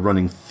kind of a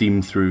running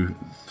theme through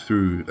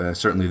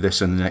certainly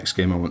this and the next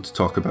game I want to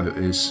talk about,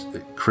 is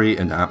create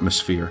an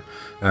atmosphere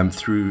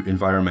through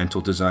environmental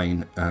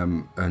design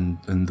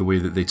and the way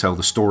that they tell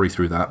the story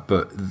through that.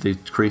 But they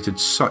created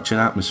such an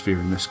atmosphere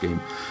in this game.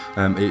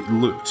 It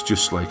looked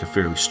just like a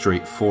fairly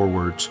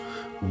straightforward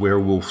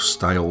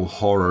werewolf-style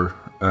horror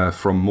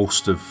from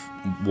most of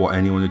what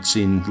anyone had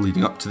seen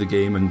leading up to the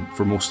game, and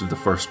for most of the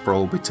first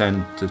probably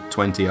 10 to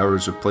 20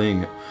 hours of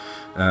playing it.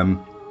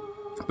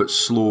 But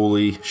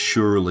slowly,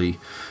 surely,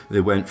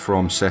 they went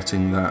from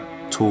setting that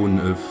tone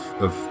of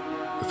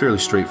a fairly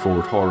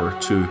straightforward horror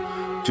to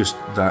just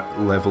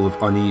that level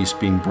of unease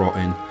being brought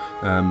in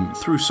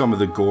through some of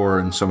the gore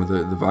and some of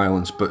the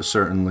violence, but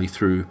certainly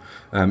through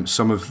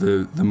some of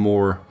the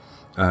more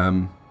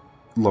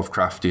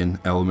Lovecraftian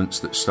elements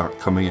that start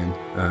coming in.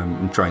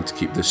 I'm trying to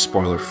keep this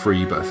spoiler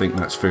free, but I think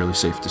that's fairly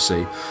safe to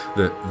say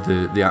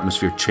that the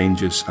atmosphere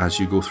changes as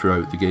you go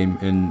throughout the game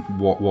in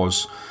what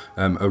was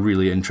a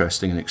really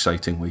interesting and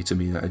exciting way to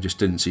me that I just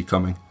didn't see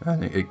coming,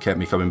 and it kept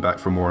me coming back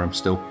for more. I'm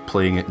still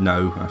playing it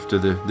now after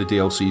the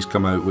DLCs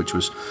come out, which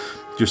was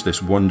just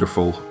this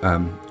wonderful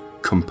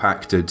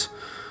compacted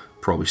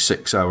probably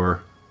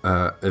 6-hour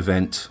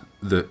event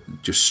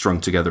that just strung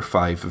together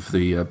 5 of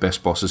the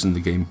best bosses in the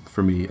game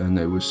for me, and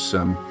it was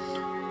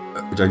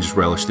I just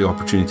relished the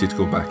opportunity to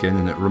go back in,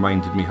 and it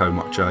reminded me how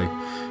much I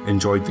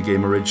enjoyed the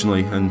game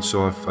originally, and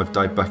so I've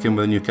dived back in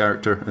with a new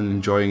character and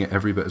enjoying it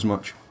every bit as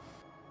much.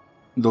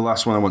 The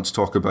last one I want to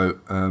talk about,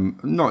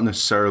 not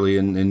necessarily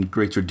in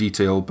greater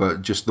detail,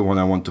 but just the one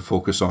I want to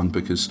focus on,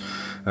 because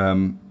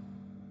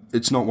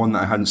it's not one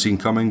that I hadn't seen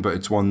coming, but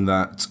it's one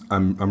that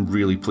I'm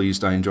really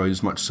pleased I enjoyed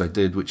as much as I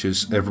did, which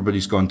is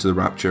Everybody's Gone to the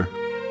Rapture.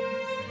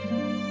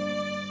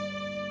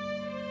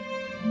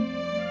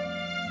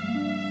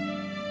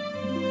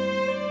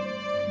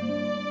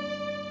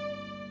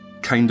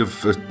 Kind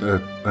of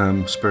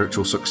a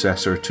spiritual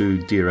successor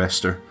to Dear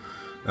Esther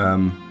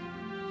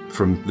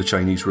from the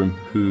Chinese Room,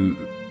 who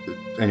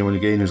anyone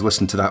again who's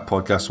listened to that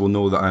podcast will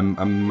know that I'm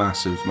a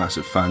massive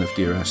fan of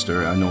Dear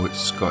Esther. I know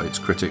it's got its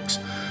critics,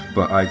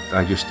 but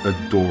I just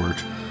adored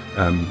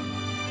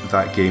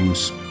that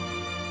game's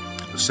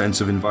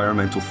sense of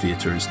environmental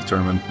theatre is the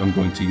term I'm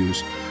going to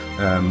use.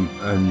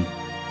 And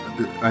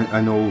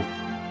I know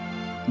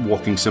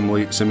walking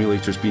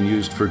simulators being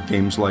used for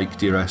games like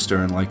Dear Esther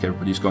and like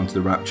Everybody's Gone to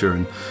the Rapture,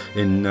 and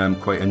in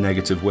quite a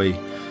negative way.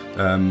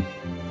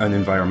 An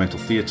environmental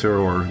theatre,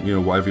 or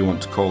whatever you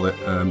want to call it,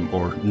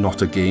 or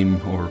not a game,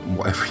 or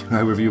whatever,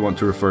 however you want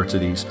to refer to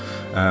these.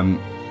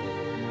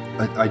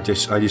 I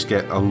just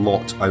get a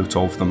lot out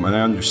of them, and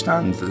I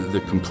understand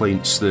the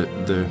complaints that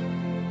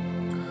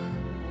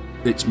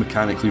it's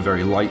mechanically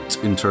very light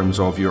in terms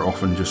of you're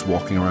often just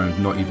walking around,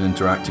 not even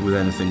interacting with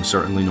anything,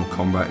 certainly no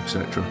combat,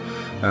 etc.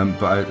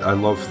 But I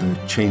love the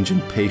change in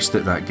pace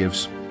that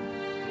gives.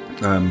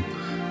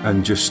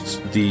 And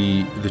just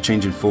the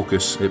change in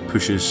focus, it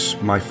pushes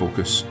my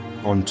focus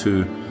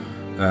onto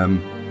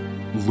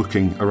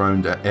looking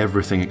around at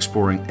everything,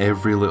 exploring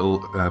every little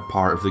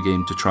part of the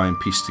game to try and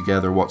piece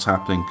together what's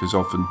happening, because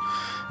often,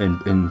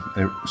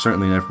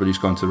 certainly in Everybody's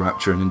Gone to the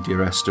Rapture and in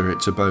Dear Esther,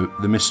 it's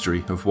about the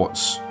mystery of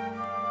what's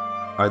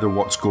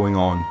going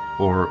on,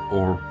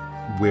 or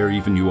where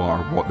even you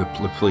are, what the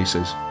place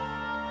is.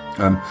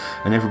 And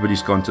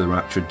Everybody's Gone to the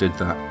Rapture did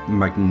that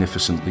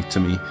magnificently to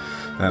me.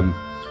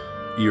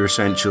 You're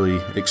essentially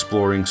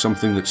exploring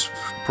something that's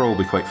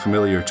probably quite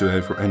familiar to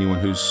anyone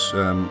who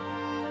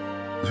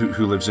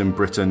lives in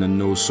Britain and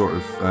knows sort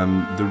of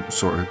the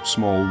sort of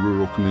small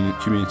rural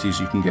communities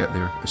you can get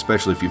there,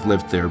 especially if you've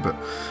lived there. But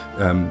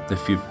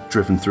if you've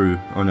driven through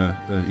on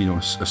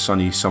a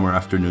sunny summer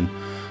afternoon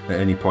at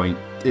any point,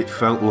 it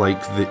felt like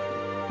that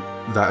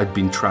had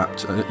been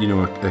trapped,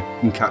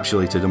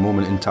 encapsulated, a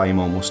moment in time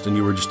almost, and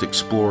you were just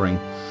exploring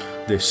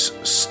this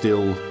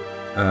still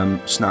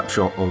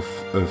snapshot of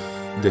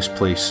this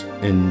place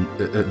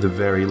at the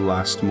very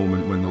last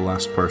moment when the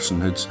last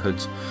person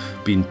had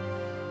been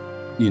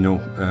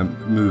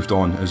moved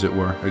on, as it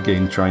were.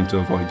 Again, trying to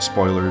avoid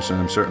spoilers, and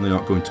I'm certainly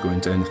not going to go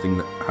into anything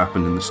that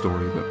happened in the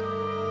story, but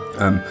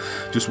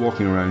just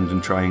walking around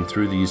and trying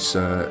through these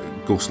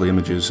ghostly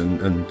images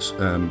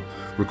and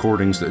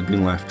recordings that had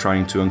been left,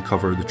 trying to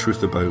uncover the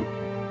truth about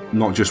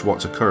not just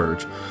what's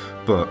occurred,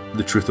 but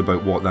the truth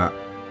about what that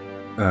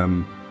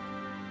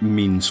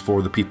means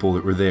for the people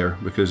that were there,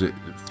 because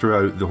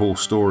throughout the whole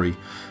story,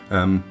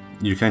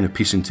 you're kind of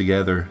piecing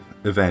together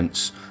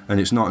events, and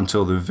it's not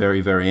until the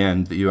very, very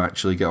end that you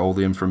actually get all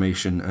the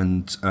information.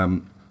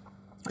 And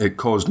it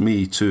caused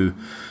me to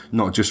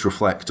not just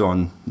reflect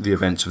on the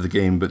events of the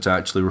game, but to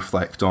actually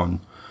reflect on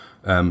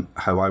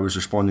how I was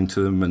responding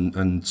to them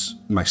and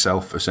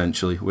myself,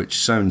 essentially, which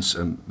sounds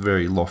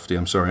very lofty.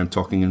 I'm sorry, I'm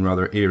talking in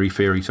rather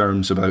airy-fairy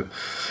terms about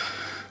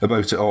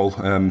it all.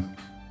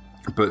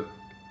 But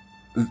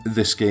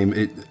this game,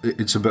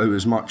 it's about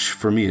as much,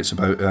 for me, it's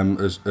about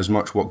as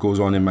much what goes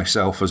on in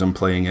myself as I'm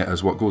playing it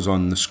as what goes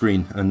on the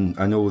screen. And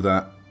I know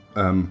that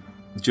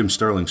Jim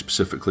Sterling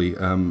specifically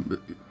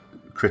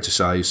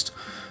criticised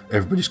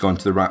Everybody's Gone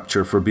to the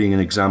Rapture for being an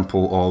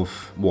example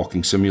of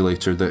walking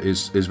simulator that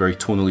is very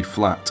tonally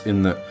flat,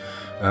 in that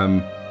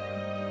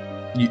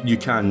you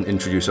can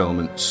introduce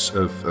elements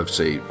of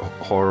say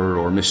horror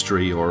or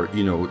mystery, or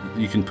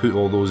you can put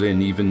all those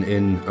in, even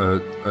in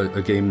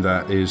a game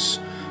that is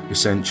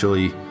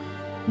essentially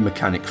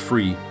mechanic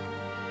free.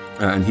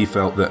 And he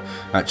felt that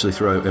actually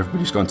throughout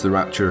Everybody's Gone to the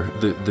Rapture,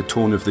 the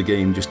tone of the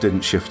game just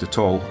didn't shift at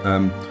all.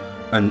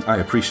 And I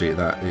appreciate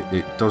that.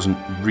 It doesn't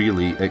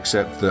really,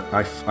 except that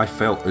I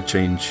felt a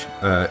change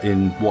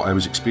in what I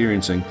was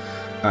experiencing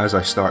as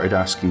I started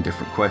asking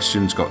different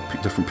questions, got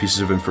different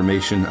pieces of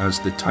information as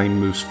the time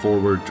moves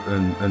forward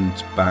and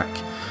back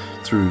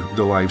through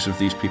the lives of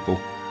these people,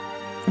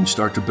 and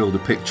start to build a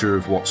picture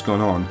of what's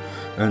gone on.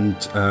 And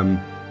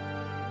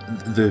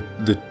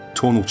the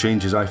tonal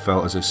changes I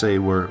felt, as I say,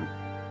 were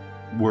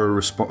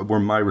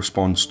my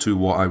response to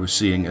what I was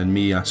seeing, and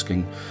me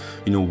asking,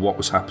 what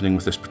was happening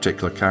with this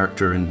particular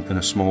character in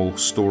a small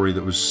story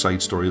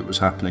side story that was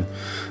happening.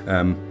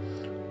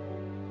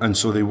 And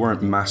so they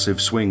weren't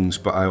massive swings,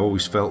 but I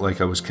always felt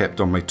like I was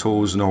kept on my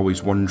toes and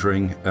always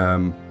wondering,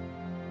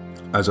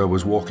 as I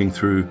was walking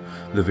through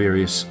the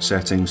various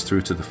settings,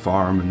 through to the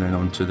farm and then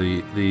onto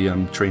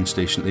the train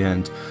station at the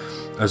end.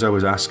 As I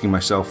was asking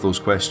myself those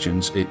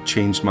questions, it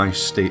changed my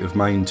state of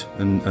mind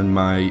and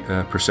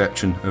my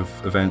perception of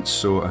events.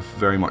 So I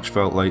very much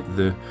felt like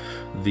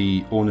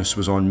the onus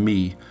was on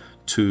me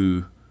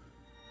to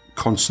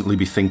constantly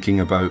be thinking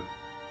about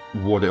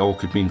what it all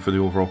could mean for the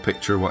overall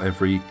picture, what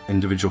every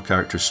individual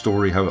character's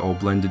story, how it all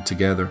blended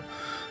together.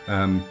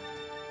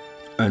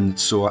 And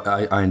so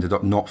I ended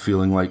up not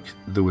feeling like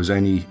there was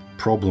any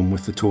problem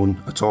with the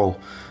tone at all.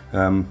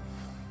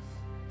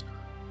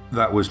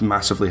 That was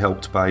massively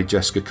helped by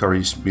Jessica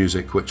Curry's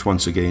music, which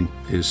once again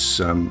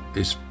is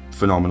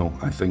phenomenal,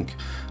 I think,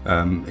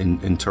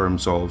 in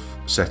terms of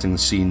setting the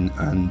scene,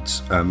 and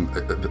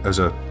as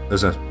a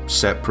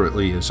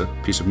separately as a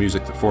piece of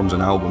music that forms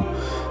an album.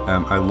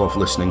 I love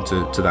listening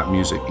to that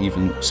music,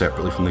 even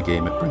separately from the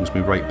game. It brings me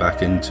right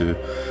back into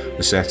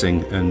the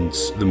setting and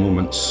the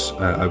moments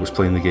I was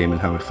playing the game and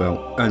how I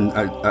felt. And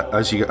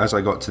as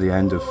I got to the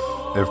end of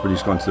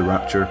Everybody's Gone to the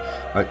Rapture,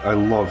 I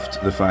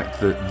loved the fact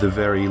that the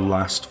very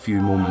last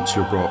few moments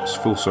you're brought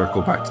full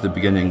circle back to the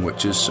beginning,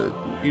 which is,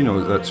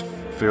 that's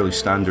fairly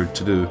standard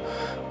to do,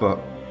 but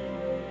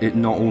it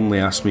not only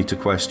asked me to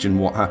question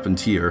what happened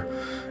here,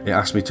 it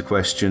asked me to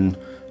question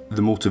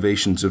the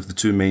motivations of the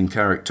two main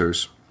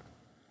characters,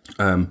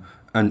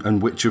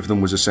 and which of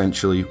them was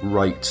essentially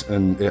right,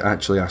 and it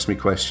actually asked me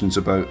questions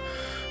about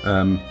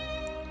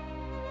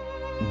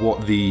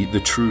what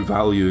the true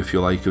value, if you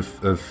like,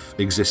 of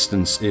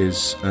existence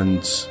is,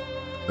 and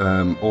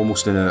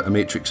almost in a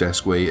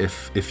Matrix-esque way,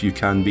 if you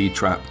can be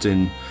trapped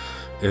in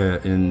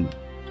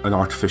an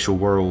artificial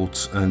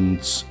world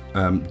and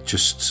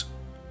just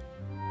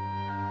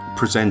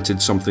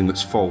presented something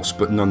that's false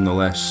but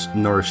nonetheless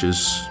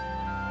nourishes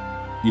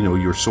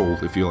your soul,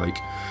 if you like,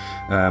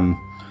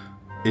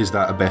 is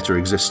that a better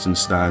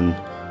existence than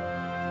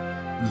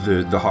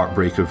the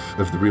heartbreak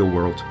of the real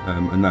world?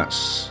 And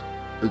that's,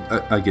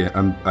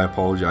 again, I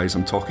apologise,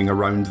 I'm talking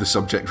around the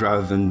subject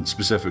rather than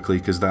specifically,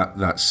 because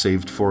that's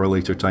saved for a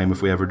later time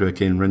if we ever do a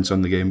Cane Rinse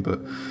on the game.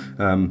 But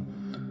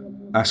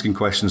asking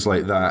questions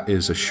like that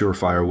is a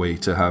surefire way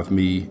to have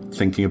me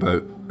thinking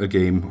about a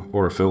game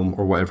or a film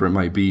or whatever it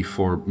might be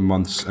for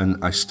months,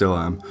 and I still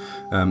am.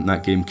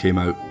 That game came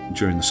out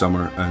during the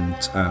summer, and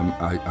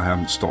I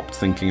haven't stopped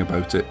thinking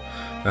about it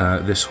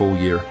this whole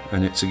year,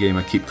 and it's a game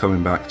I keep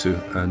coming back to.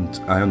 And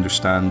I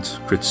understand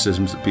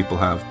criticisms that people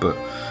have, but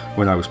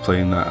when I was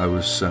playing that, I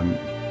was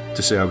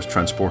to say I was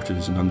transported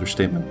is an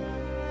understatement.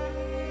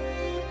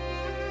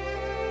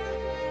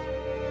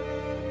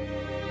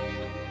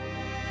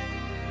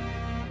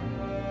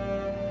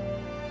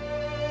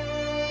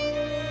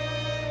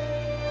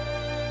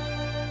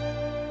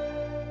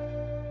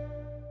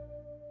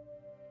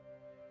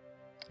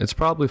 It's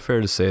probably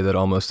fair to say that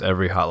almost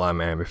every Hotline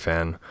Miami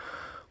fan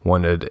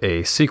wanted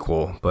a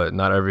sequel, but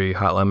not every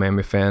Hotline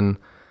Miami fan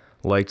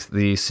liked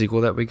the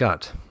sequel that we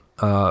got.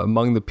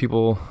 Among the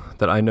people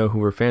that I know who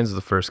were fans of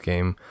the first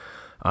game,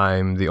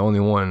 I'm the only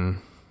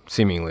one,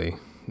 seemingly,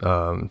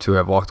 to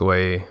have walked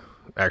away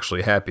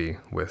actually happy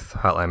with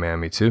Hotline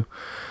Miami 2.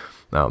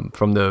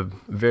 From the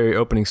very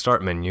opening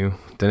start menu,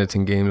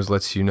 Dennaton Games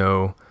lets you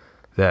know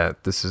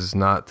that this is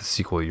not the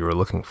sequel you were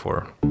looking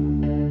for.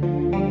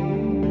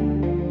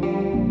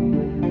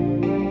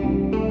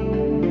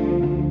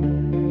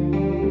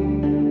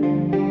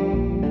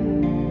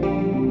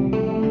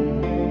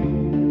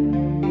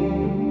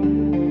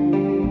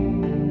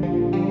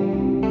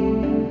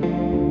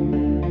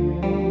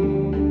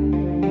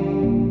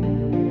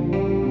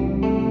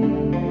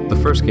 The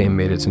first game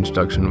made its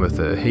introduction with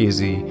a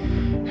hazy,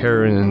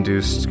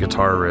 heroin-induced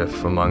guitar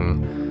riff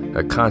among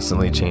a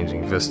constantly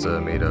changing vista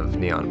made of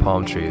neon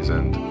palm trees,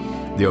 and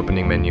the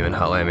opening menu in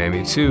Hotline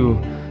Miami 2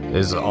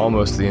 is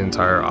almost the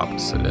entire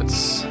opposite.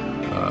 Its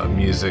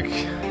music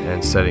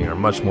and setting are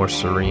much more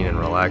serene and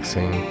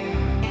relaxing,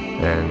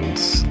 and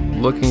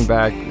looking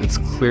back, it's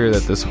clear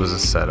that this was a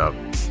setup,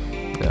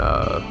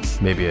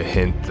 maybe a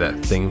hint that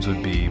things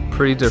would be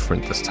pretty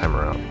different this time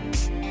around.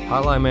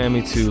 Hotline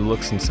Miami 2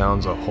 looks and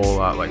sounds a whole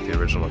lot like the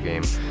original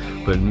game,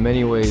 but in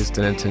many ways,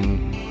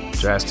 Dennaton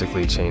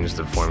drastically changed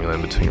the formula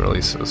in between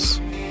releases.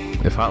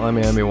 If Hotline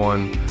Miami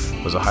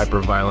 1 was a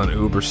hyper-violent,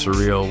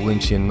 uber-surreal,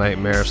 Lynchian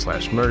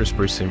nightmare/murder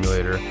spree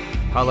simulator,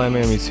 Hotline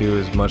Miami 2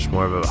 is much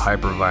more of a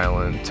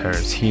hyper-violent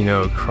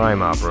Tarantino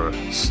crime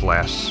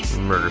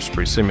opera/murder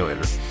spree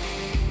simulator.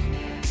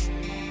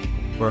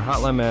 Where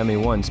Hotline Miami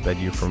 1 sped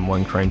you from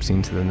one crime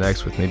scene to the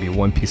next with maybe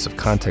one piece of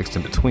context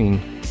in between,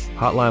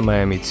 Hotline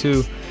Miami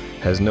 2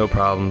 has no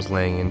problems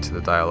laying into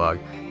the dialogue,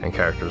 and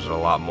characters are a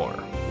lot more.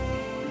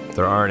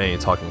 There aren't any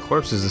talking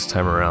corpses this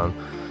time around,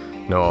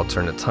 no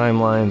alternate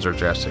timelines or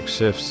drastic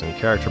shifts in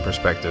character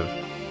perspective,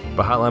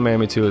 but Hotline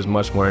Miami 2 is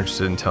much more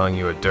interested in telling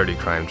you a dirty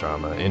crime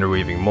drama,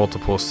 interweaving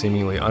multiple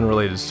seemingly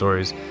unrelated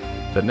stories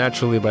that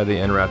naturally by the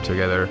end wrap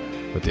together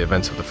with the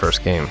events of the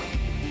first game.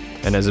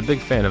 And as a big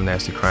fan of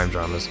nasty crime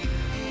dramas,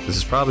 this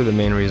is probably the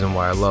main reason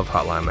why I love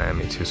Hotline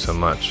Miami 2 so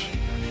much.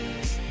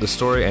 The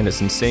story and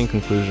its insane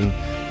conclusion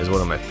is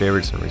one of my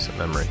favorites in recent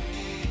memory.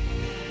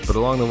 But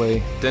along the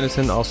way,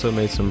 Dennaton also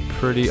made some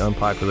pretty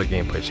unpopular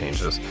gameplay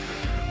changes,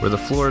 where the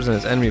floors and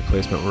its enemy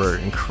placement were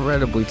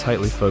incredibly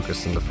tightly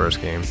focused in the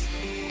first game.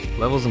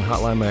 Levels in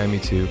Hotline Miami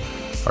 2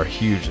 are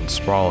huge and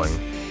sprawling,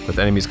 with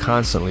enemies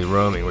constantly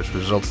roaming, which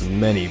results in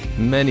many,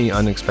 many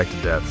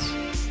unexpected deaths.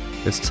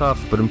 It's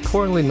tough, but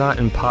importantly not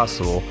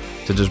impossible,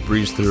 to just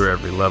breeze through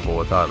every level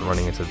without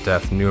running into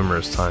death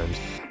numerous times,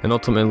 and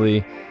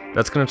ultimately,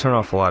 that's going to turn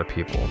off a lot of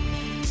people.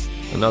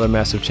 Another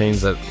massive change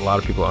that a lot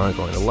of people aren't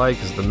going to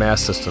like is the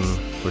mask system,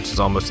 which is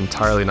almost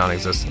entirely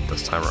non-existent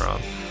this time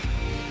around.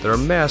 There are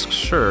masks,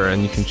 sure,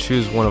 and you can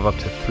choose one of up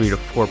to 3 to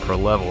 4 per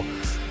level,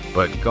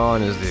 but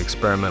gone is the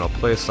experimental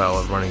playstyle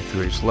of running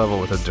through each level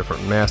with a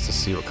different mask to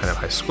see what kind of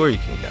high score you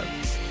can get.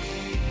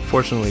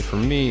 Fortunately for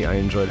me, I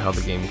enjoyed how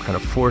the game kind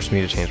of forced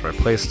me to change my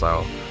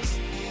playstyle.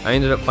 I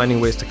ended up finding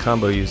ways to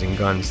combo using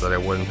guns that I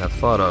wouldn't have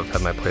thought of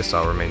had my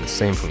playstyle remained the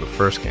same from the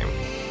first game.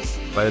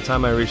 By the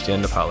time I reached the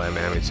end of Hotline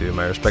Miami 2,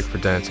 my respect for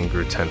Dennaton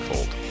grew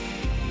tenfold.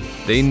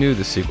 They knew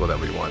the sequel that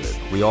we wanted.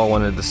 We all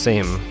wanted the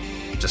same,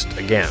 just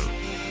again.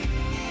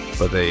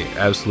 But they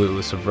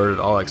absolutely subverted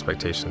all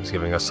expectations,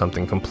 giving us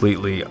something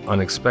completely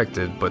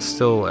unexpected, but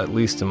still, at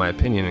least in my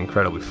opinion,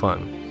 incredibly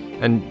fun.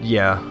 And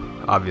yeah,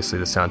 obviously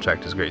the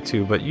soundtrack is great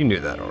too, but you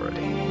knew that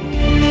already.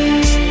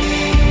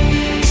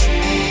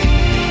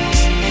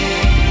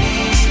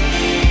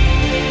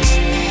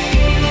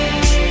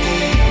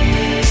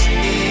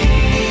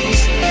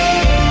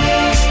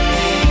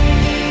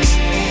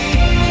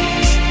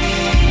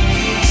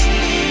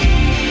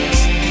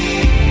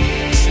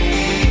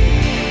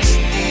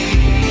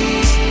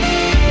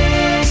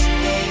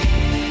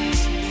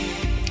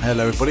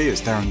 Hello everybody,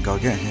 it's Darren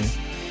Gargett here.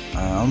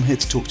 I'm here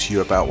to talk to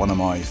you about one of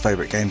my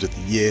favourite games of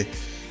the year.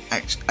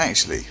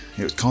 Actually,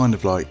 it was kind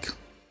of like,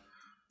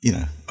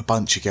 a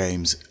bunch of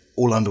games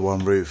all under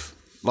one roof,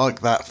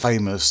 like that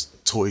famous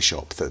toy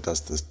shop that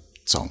does the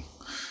song.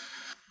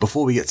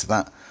 Before we get to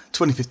that,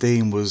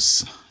 2015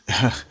 was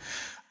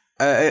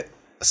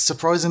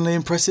surprisingly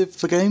impressive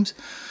for games.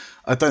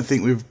 I don't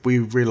think we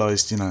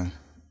realised,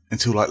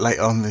 until like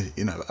later on,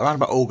 around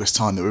about August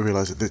time, that we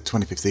realised that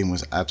 2015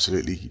 was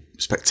absolutely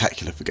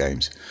spectacular for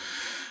games.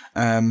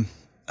 And,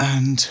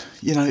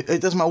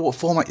 it doesn't matter what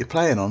format you're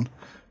playing on,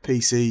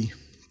 PC,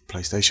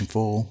 PlayStation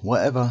 4,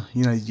 whatever,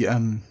 you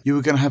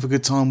were going to have a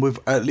good time with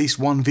at least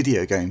one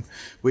video game,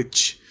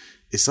 which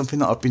is something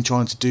that I've been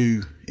trying to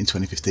do in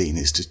 2015,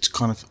 is to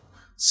kind of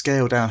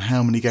scale down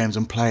how many games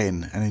I'm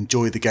playing and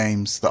enjoy the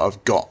games that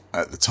I've got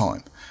at the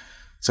time.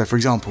 So, for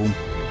example,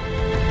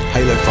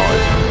 Halo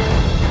 5.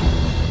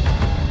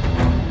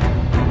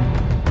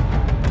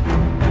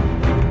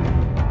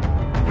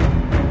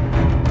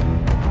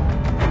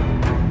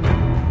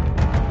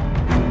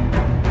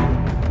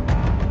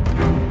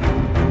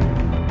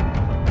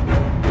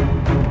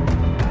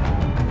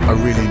 I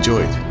really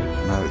enjoyed.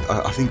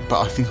 I think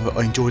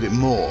I enjoyed it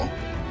more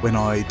when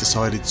I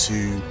decided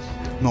to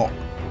not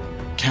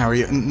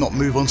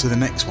move on to the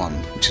next one,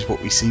 which is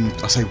what which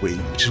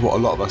is what a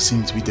lot of us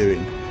seem to be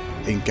doing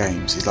in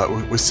games. It's like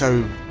we're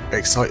so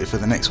excited for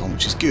the next one,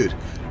 which is good,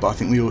 but I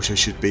think we also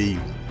should be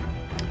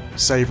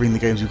savouring the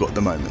games we've got at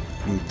the moment.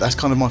 And that's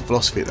kind of my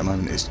philosophy at the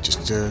moment, is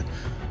just to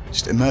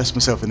immerse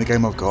myself in the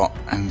game I've got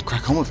and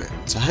crack on with it.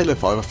 So Halo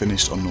 5 I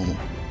finished on normal,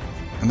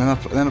 and then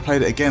I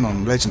played it again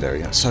on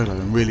Legendary at solo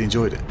and really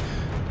enjoyed it.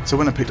 So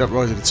when I picked up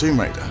Rise of the Tomb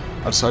Raider,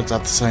 I decided to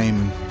have the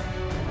same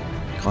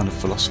kind of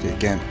philosophy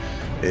again,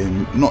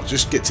 in not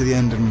just get to the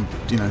end and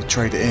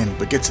trade it in,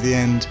 but get to the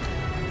end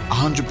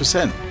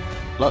 100%.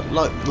 Like kind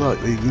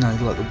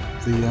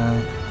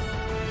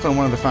of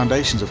one of the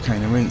foundations of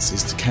Cane and Rinse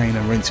is to Cane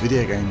and Rinse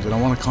video games, and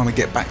I want to kind of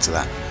get back to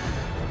that.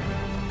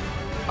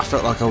 I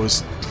felt like I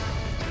was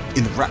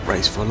in the rat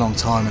race for a long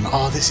time, and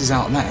this is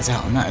out and that is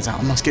out and that is out.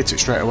 I must get to it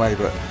straight away,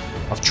 but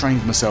I've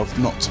trained myself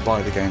not to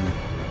buy the game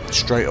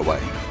straight away.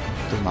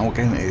 Doesn't matter what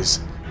game it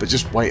is, but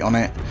just wait on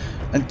it.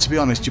 And to be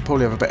honest, you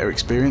probably have a better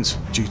experience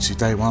due to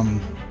day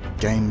one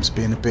games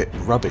being a bit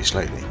rubbish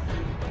lately.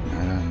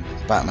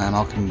 Batman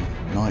Arkham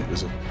Knight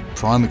was a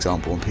prime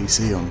example on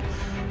PC.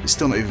 It's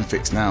still not even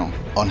fixed now,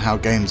 on how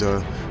games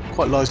are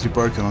quite largely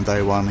broken on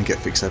day one and get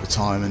fixed over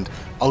time, and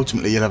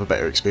ultimately you'll have a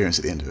better experience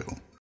at the end of it all.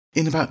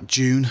 In about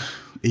June,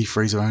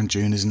 E3's around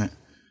June, isn't it?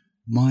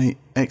 My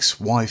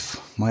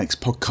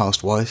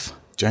ex-podcast wife,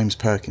 James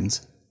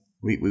Perkins,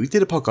 we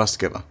did a podcast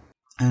together,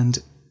 and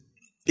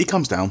he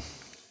comes down.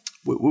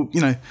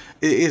 It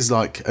is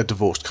like a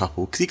divorced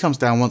couple, because he comes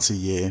down once a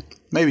year,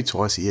 maybe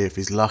twice a year if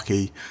he's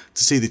lucky,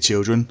 to see the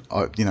children,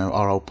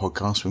 our old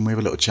podcast, when we have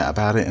a little chat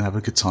about it and have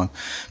a good time.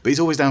 But he's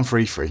always down for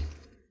E3.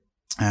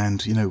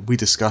 And, we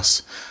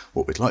discuss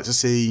what we'd like to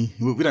see.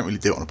 We don't really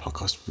do it on a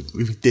podcast.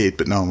 We did,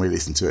 but no one really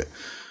listened to it.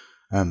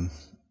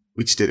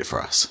 We just did it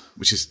for us,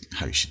 which is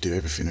how you should do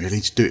everything, really.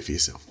 Just do it for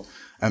yourself.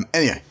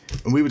 Anyway,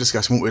 and we were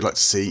discussing what we'd like to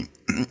see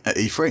at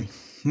E3.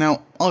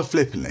 Now, I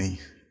flippantly,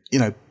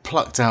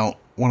 plucked out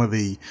one of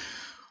the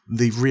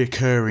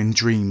reoccurring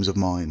dreams of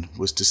mine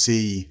was to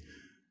see,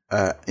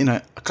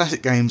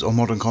 classic games on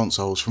modern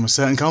consoles from a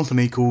certain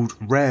company called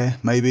Rare,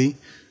 maybe.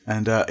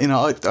 And,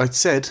 I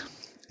said,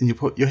 and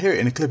you'll hear it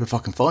in a clip if I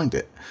can find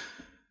it,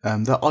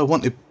 that I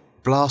wanted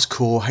Blast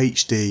Core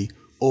HD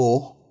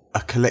or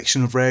a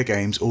collection of Rare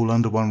games all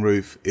under one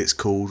roof. It's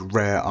called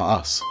Rare Are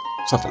Us.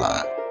 Something like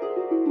that.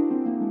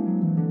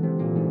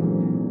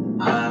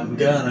 I'm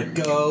gonna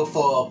go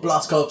for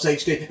Blast Corps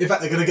HD. In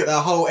fact, they're gonna get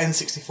their whole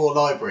N64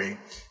 library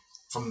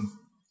from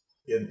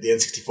the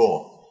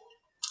N64.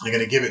 They're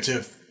gonna give it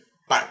to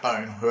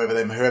Backbone, whoever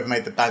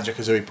made the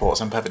Banjo-Kazooie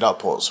ports and Perfect Dark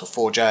ports for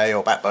 4J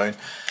or Backbone,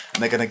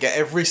 and they're gonna get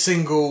every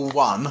single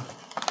one.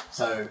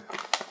 So,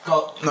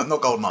 not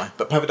GoldenEye,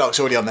 but Perfect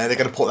Dark's already on there. They're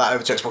gonna port that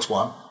over to Xbox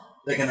One.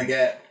 They're gonna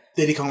get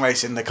Diddy Kong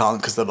Racing. They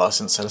can't because of the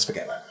license, so let's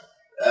forget that.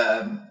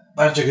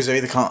 Banjo-Kazooie,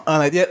 they can't. Oh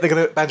no, yeah, they're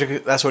gonna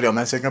that's already on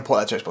there, so they're gonna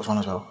port that to Xbox One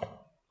as well.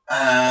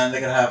 And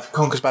they're gonna have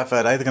Conker's Bad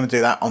Fur Day. They're gonna do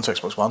that onto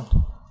Xbox One.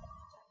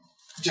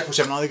 Jet Force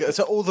Gemini.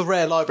 So all the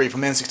Rare library from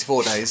the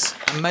N64 days,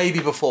 and maybe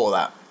before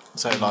that.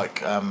 So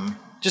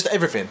just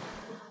everything.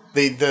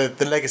 The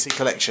legacy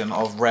collection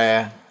of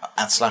Rare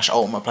 /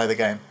 Ultimate Play the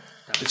Game.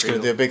 It's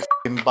going to do a big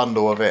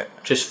bundle of it.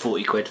 Just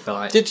 40 quid for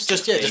like...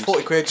 Just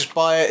 40 quid, just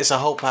buy it. It's a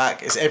whole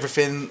pack. It's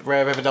everything Rare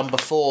have ever done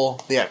before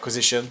the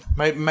acquisition.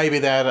 Maybe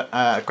they had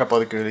grabbed by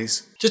the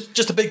ghoulies.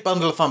 Just a big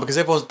bundle of fun, because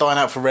everyone's dying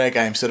out for Rare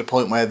games to the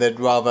point where they'd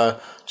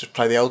rather just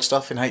play the old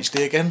stuff in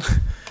HD again.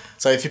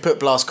 So if you put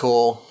Blast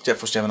Core, Jet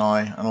Force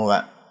Gemini and all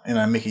that,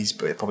 Mickey's,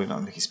 but probably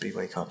not Mickey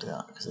Speedway, you can't do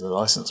that because of the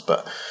license,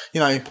 but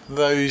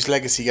those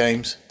legacy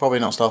games, probably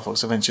not Star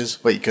Fox Adventures,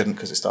 but you couldn't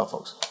because it's Star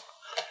Fox.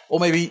 Or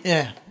maybe,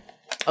 I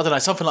don't know,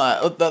 something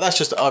like that. That's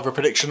just either a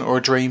prediction or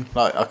a dream,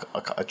 like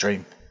a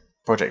dream,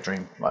 Project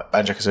Dream, like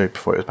Banjo-Kazooie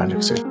before it was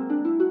Banjo-Kazooie.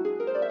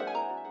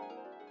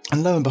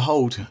 And lo and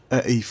behold,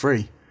 at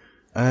E3,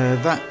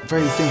 that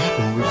very thing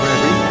happened with Rare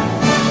Replay.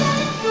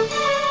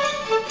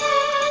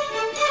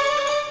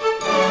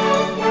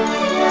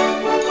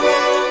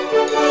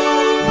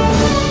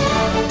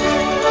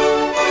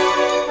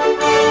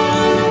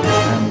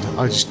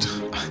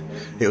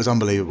 It was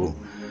unbelievable.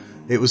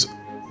 It was.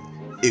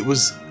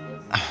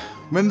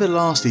 Remember the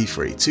last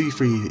E3, 2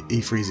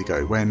 E3s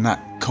ago, when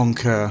that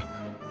Conker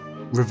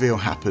reveal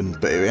happened,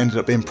 but it ended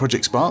up being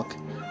Project Spark,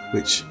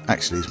 which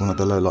actually is one of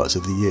the lowlights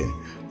of the year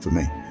for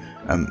me.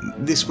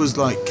 This was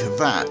like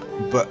that,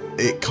 but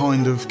it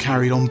kind of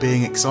carried on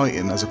being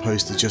exciting as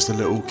opposed to just a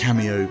little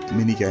cameo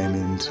minigame,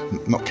 and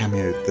not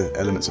cameo, the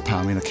elements of power.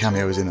 I mean, a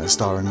cameo is in a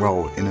starring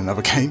role in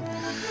another game.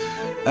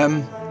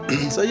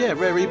 So yeah,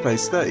 Rare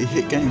Replays, 30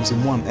 hit games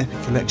in one epic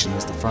collection,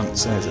 as the front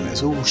says, and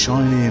it's all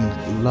shiny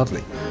and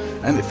lovely.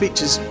 And it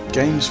features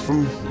games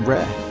from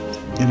Rare,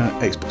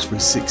 Xbox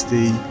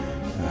 360,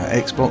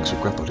 Xbox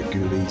with grabbed by the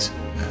ghoulies,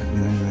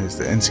 there's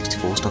the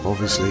N64 stuff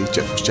obviously,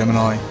 Jet Force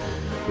Gemini,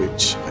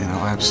 which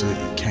I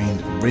absolutely caned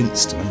and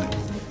rinsed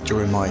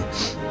during my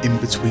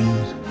in-between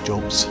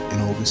jobs in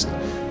August.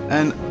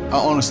 And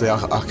honestly,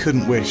 I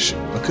couldn't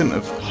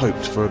have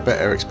hoped for a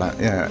better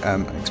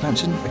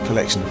expansion, a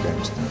collection of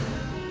games.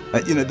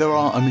 There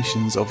are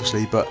omissions,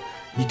 obviously, but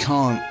you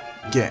can't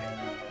get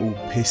all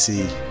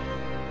pissy,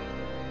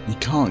 you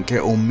can't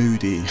get all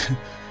moody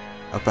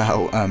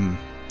about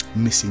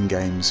missing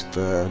games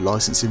for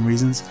licensing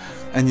reasons.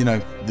 And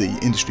the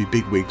industry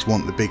bigwigs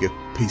want the bigger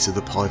piece of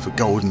the pie for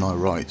GoldenEye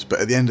rights,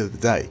 but at the end of the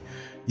day,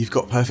 you've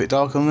got Perfect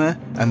Dark on there,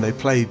 and they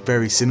play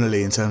very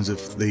similarly in terms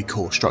of the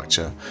core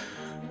structure.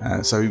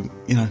 And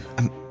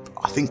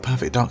I think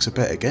Perfect Dark's a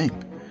better game.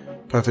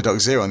 Perfect Dark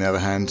Zero, on the other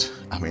hand,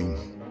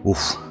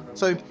 oof.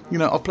 So,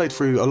 I've played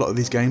through a lot of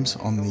these games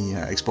on the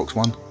Xbox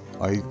One.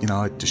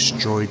 I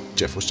destroyed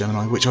Jet Force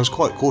Gemini, which I was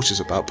quite cautious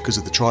about because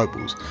of the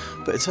tribals.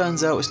 But it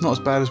turns out it's not as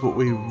bad as what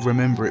we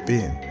remember it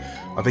being.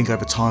 I think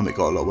over time it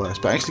got a lot worse.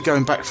 But actually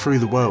going back through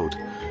the world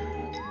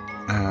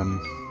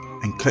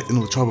and collecting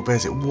all the tribal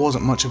bears, it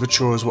wasn't much of a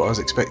chore as what I was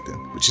expecting,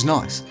 which is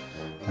nice.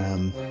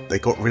 They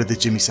got rid of the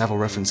Jimmy Savile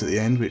reference at the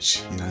end,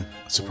 which,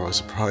 surprise,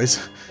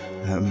 surprise.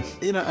 And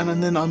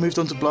then I moved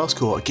on to Blast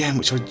Corps again,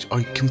 which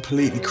I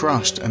completely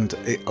crushed. And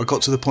I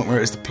got to the point where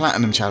it was the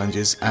Platinum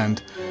challenges,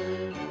 and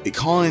it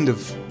kind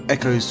of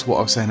echoes what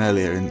I was saying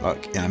earlier in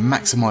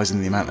maximising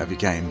the amount of your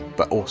game,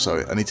 but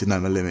also I need to know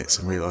my limits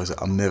and realise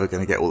that I'm never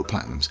going to get all the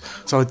Platinums.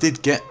 So I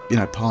did get,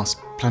 past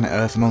Planet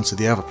Earth and onto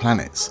the other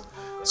planets.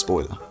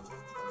 Spoiler.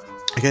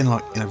 Again,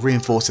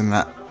 reinforcing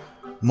that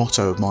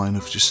motto of mine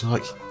of just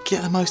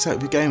get the most out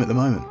of your game at the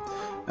moment.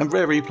 And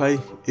Rare Replay,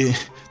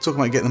 talking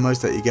about getting the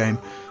most out of your game,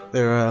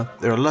 there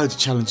are loads of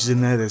challenges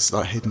in there. There's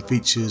hidden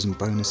features and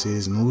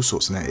bonuses and all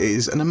sorts in there. It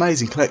is an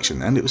amazing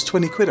collection, and it was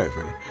 20 quid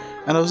over it.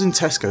 And I was in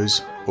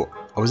Tesco's, or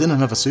I was in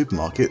another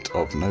supermarket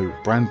of no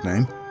brand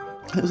name,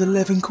 and it was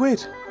 11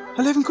 quid.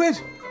 11 quid!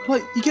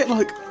 You get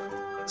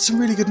some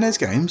really good NES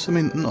games.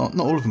 Not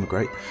all of them are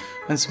great,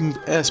 and some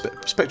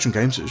Spectrum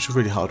games, which are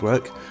really hard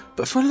work.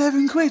 But for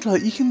 11 quid,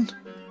 you can...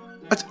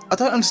 I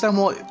don't understand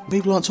why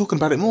people aren't talking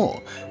about it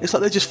more. It's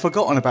they've just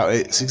forgotten about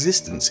its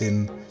existence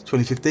in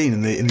 2015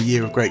 in the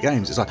year of great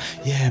games. It's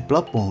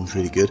Bloodborne was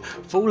really good,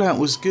 Fallout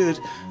was good,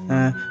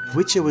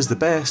 Witcher was the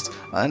best,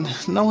 and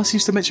no one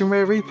seems to mention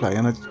Rare Replay.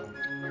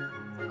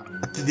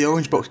 And did the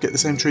Orange Box get the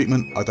same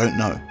treatment? I don't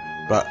know,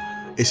 but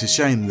it's a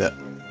shame that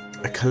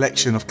a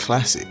collection of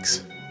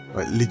classics,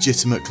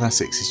 legitimate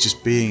classics, is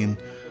just being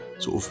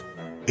sort of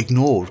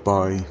ignored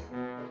by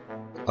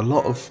a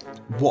lot of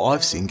what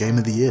I've seen Game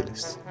of the Year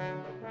lists.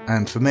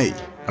 And for me,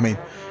 it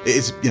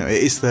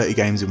is 30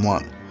 games in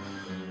one.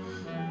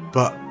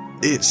 But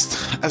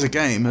it's, as a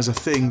game, as a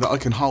thing that I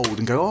can hold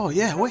and go, oh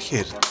yeah,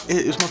 wicked.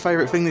 It was my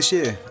favourite thing this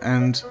year.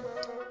 And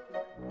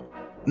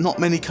not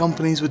many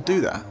companies would do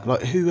that.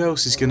 Who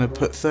else is going to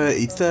put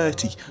 30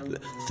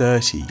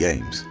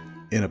 games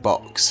in a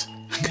box?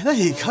 There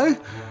you go.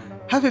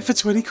 Have it for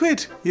 20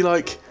 quid.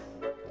 You're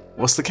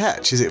what's the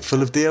catch? Is it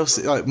full of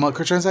DLC,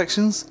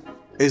 microtransactions?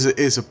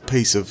 Is a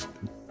piece of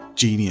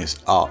genius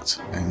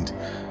art, and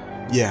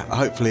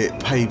hopefully it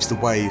paves the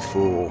way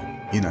for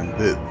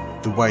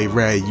the way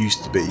Rare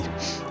used to be,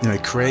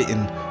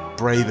 creating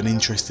brave and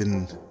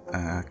interesting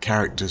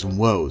characters and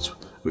worlds,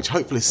 which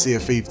hopefully Sea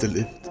of Thieves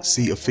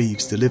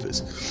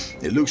delivers.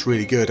 It looks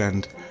really good,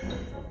 and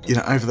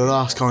over the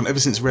last ever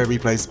since Rare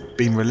Replay's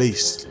been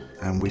released,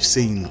 and we've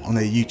seen on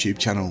their YouTube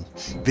channel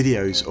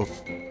videos of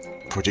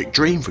Project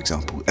Dream, for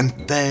example, and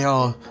they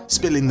are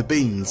spilling the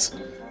beans,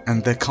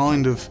 and they're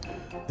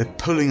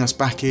pulling us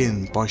back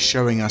in by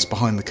showing us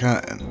behind the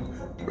curtain,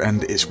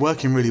 and it's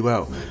working really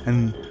well,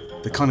 and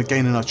they're kind of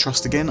gaining our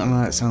trust again. I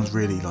know it sounds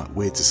really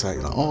weird to say,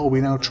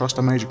 we now trust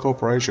a major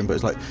corporation, but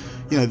it's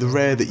the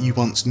Rare that you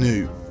once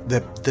knew,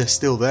 they're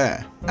still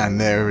there, and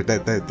they're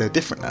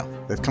different now.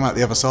 They've come out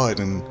the other side,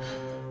 and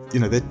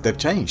they've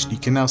changed. You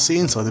can now see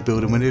inside the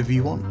building whenever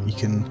you want. You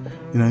can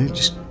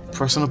just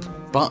press on a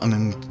button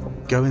and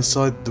go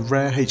inside the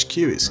Rare HQ.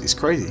 It's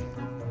crazy.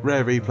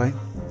 Rare Replay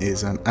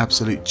is an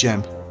absolute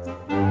gem.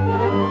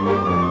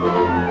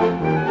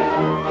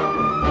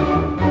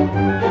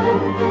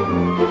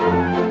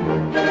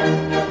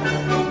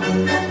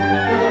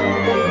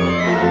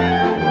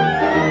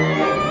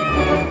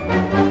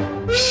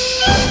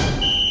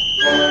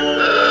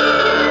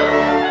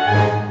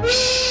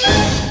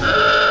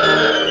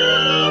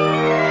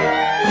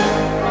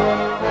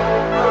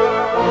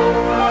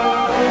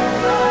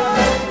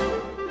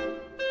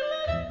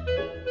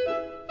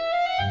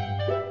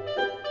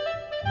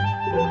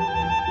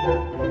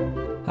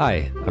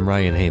 Hi, I'm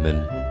Ryan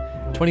Heyman.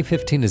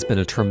 2015 has been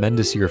a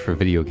tremendous year for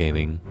video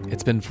gaming.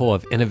 It's been full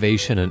of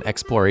innovation and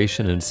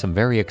exploration in some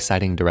very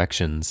exciting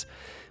directions.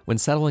 When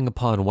settling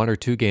upon one or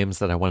two games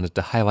that I wanted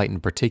to highlight in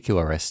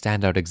particular as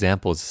standout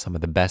examples of some of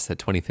the best that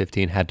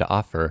 2015 had to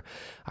offer,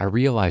 I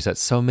realized that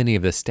so many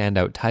of the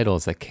standout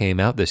titles that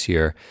came out this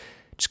year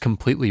just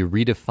completely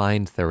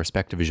redefined their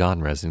respective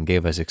genres and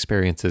gave us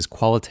experiences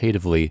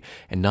qualitatively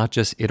and not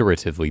just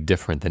iteratively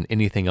different than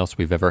anything else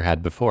we've ever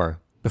had before.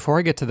 Before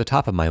I get to the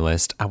top of my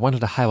list, I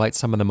wanted to highlight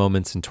some of the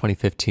moments in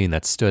 2015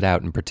 that stood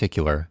out in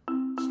particular.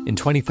 In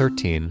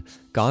 2013,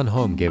 Gone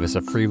Home gave us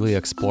a freely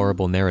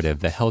explorable narrative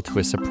that held to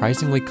a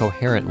surprisingly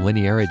coherent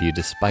linearity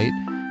despite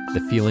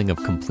the feeling of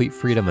complete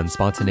freedom and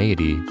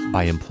spontaneity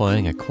by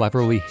employing a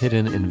cleverly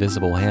hidden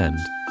invisible hand.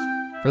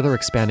 Further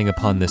expanding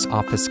upon this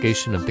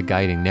obfuscation of the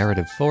guiding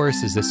narrative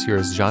force is this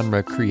year's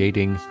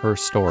genre-creating Her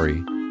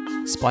Story.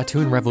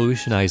 Splatoon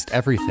revolutionized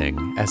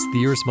everything, as the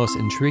year's most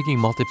intriguing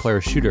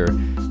multiplayer shooter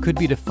could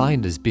be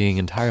defined as being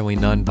entirely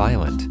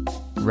non-violent.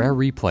 Rare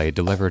Replay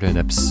delivered an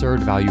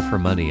absurd value for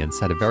money and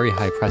set a very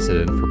high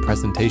precedent for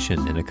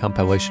presentation in a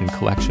compilation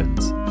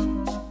collections.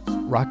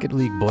 Rocket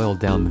League boiled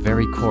down the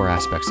very core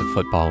aspects of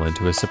football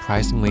into a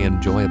surprisingly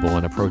enjoyable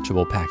and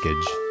approachable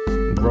package.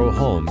 Grow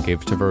Home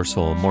gave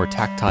Traversal a more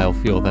tactile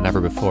feel than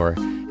ever before,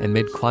 and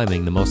made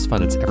climbing the most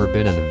fun it's ever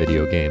been in a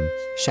video game.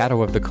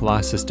 Shadow of the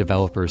Colossus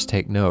developers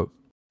take note.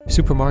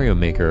 Super Mario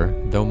Maker,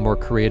 though more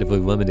creatively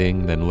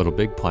limiting than Little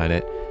Big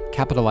Planet,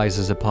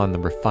 capitalizes upon the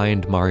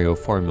refined Mario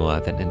formula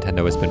that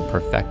Nintendo has been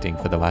perfecting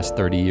for the last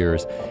 30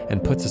 years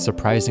and puts a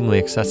surprisingly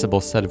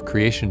accessible set of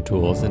creation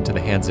tools into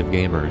the hands of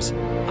gamers.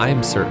 I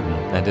am certain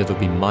that it'll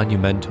be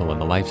monumental in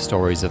the life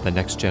stories of the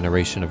next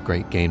generation of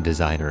great game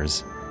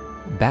designers.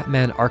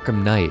 Batman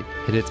Arkham Knight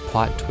hit its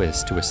plot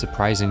twist to a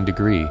surprising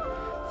degree.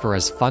 For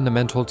as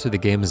fundamental to the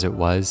game as it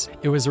was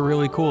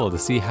really cool to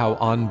see how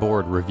on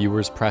board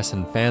reviewers, press,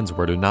 and fans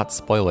were to not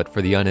spoil it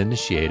for the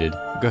uninitiated.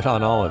 Good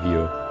on all of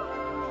you.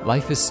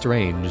 Life is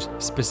Strange,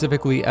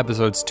 specifically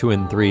episodes 2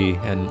 and 3,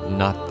 and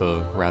not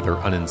the rather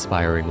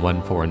uninspiring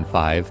 1, 4, and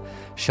 5,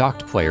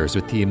 shocked players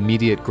with the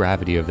immediate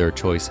gravity of their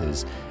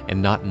choices,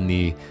 and not in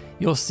the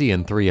 "you'll see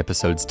in 3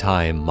 episodes'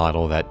 time"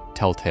 model that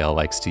Telltale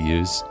likes to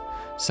use.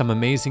 Some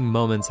amazing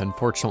moments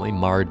unfortunately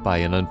marred by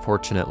an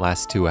unfortunate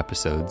last 2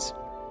 episodes.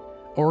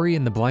 Ori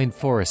and the Blind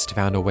Forest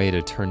found a way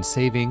to turn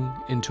saving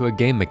into a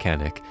game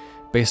mechanic.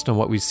 Based on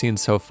what we've seen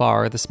so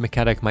far, this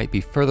mechanic might be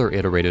further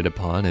iterated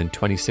upon in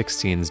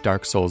 2016's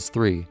Dark Souls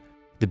 3.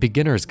 The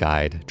Beginner's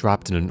Guide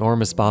dropped an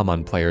enormous bomb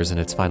on players in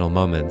its final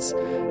moments,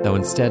 though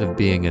instead of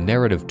being a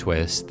narrative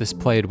twist, this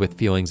played with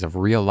feelings of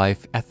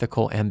real-life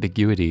ethical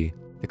ambiguity.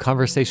 The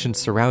conversation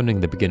surrounding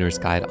the Beginner's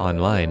Guide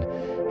online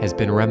has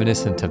been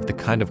reminiscent of the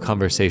kind of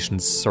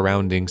conversations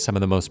surrounding some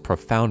of the most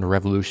profound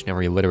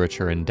revolutionary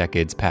literature in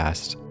decades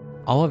past.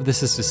 All of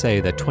this is to say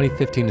that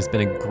 2015 has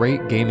been a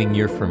great gaming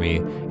year for me,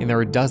 and there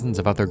are dozens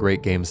of other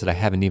great games that I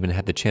haven't even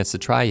had the chance to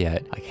try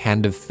yet, like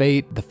Hand of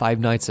Fate, the Five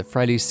Nights at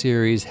Freddy's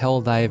series,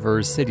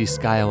 Helldivers, City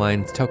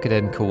Skylines,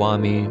 Toukiden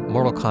Kiwami,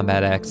 Mortal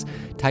Kombat X,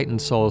 Titan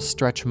Souls,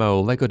 Stretch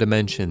Mo, LEGO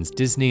Dimensions,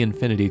 Disney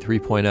Infinity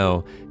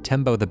 3.0,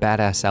 Tembo the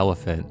Badass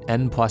Elephant,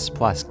 N++,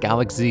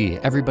 Galaxy,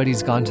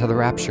 Everybody's Gone to the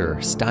Rapture,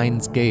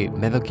 Steins Gate,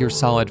 Metal Gear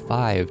Solid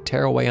 5,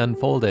 Tearaway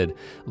Unfolded,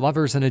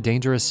 Lovers in a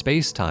Dangerous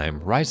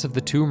Space-Time, Rise of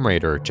the Tomb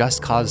Raider,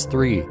 Just Cause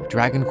 3,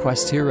 Dragon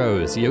Quest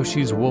Heroes,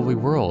 Yoshi's Woolly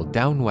World,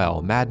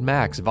 Downwell, Mad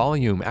Max,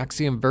 Volume,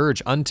 Axiom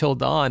Verge, Until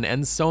Dawn,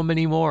 and so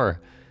many more.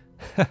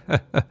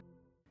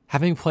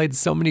 Having played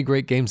so many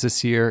great games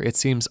this year, it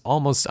seems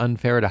almost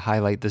unfair to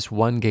highlight this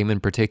one game in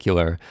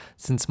particular,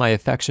 since my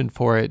affection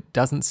for it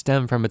doesn't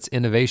stem from its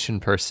innovation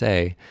per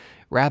se.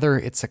 Rather,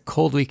 it's a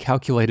coldly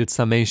calculated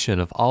summation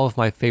of all of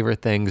my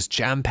favorite things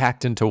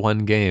jam-packed into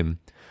one game.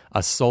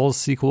 A Souls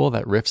sequel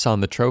that riffs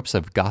on the tropes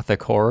of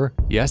gothic horror?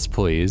 Yes,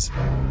 please.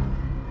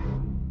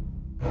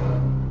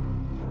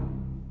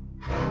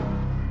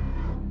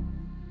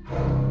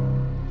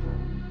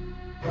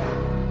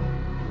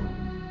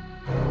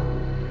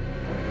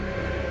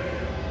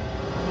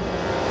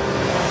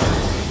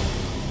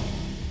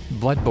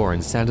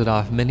 Bloodborne sanded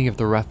off many of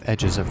the rough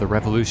edges of the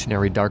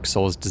revolutionary Dark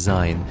Souls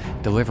design,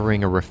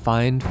 delivering a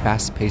refined,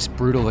 fast-paced,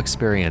 brutal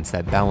experience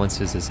that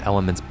balances its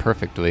elements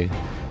perfectly.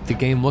 The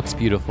game looks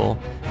beautiful,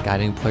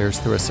 guiding players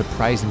through a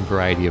surprising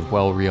variety of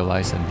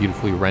well-realized and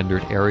beautifully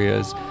rendered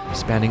areas,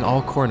 spanning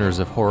all corners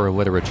of horror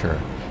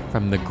literature,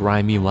 from the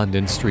grimy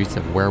London streets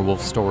of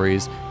werewolf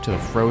stories, to the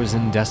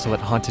frozen, desolate,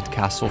 haunted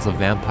castles of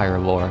vampire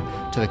lore,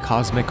 to the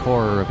cosmic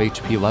horror of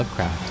H.P.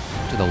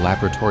 Lovecraft, to the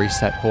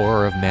laboratory-set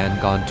horror of Man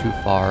Gone Too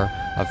Far,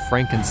 of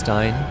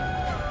Frankenstein,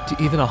 to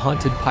even a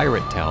haunted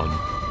pirate town.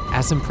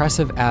 As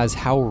impressive as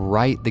how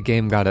right the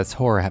game got its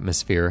horror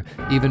atmosphere,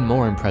 even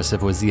more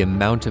impressive was the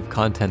amount of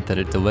content that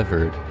it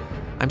delivered.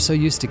 I'm so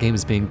used to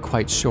games being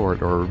quite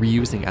short or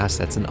reusing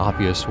assets in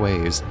obvious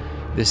ways.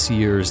 This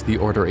year's The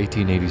Order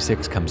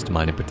 1886 comes to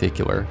mind in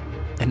particular.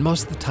 And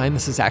most of the time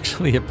this is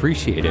actually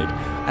appreciated.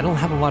 I don't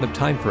have a lot of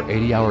time for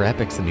 80-hour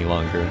epics any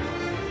longer.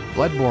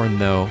 Bloodborne,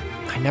 though,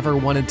 I never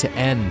wanted to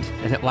end,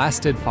 and it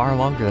lasted far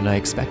longer than I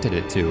expected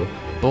it to,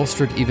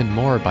 bolstered even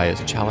more by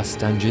its Chalice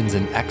dungeons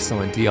and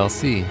excellent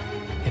DLC.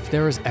 If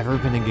there has ever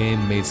been a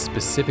game made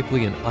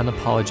specifically and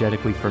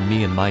unapologetically for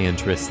me and my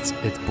interests,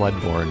 it's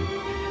Bloodborne.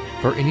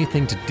 For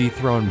anything to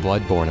dethrone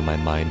Bloodborne in my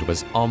mind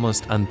was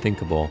almost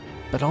unthinkable,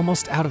 but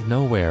almost out of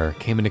nowhere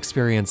came an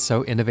experience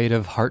so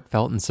innovative,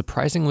 heartfelt, and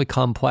surprisingly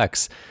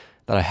complex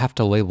that I have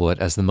to label it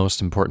as the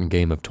most important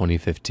game of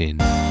 2015.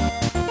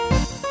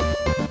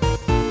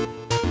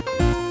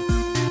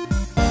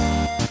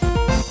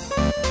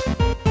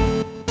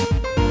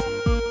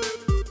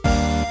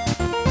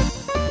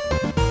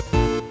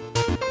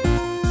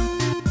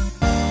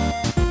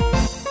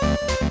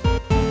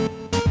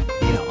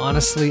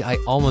 Honestly, I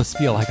almost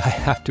feel like I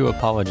have to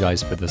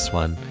apologize for this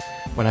one.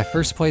 When I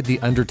first played the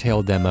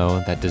Undertale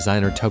demo that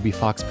designer Toby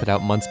Fox put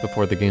out months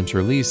before the game's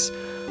release,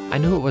 I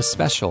knew it was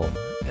special,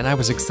 and I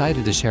was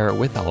excited to share it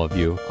with all of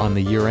you on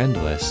the year-end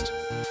list,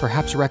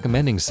 perhaps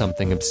recommending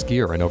something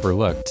obscure and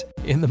overlooked.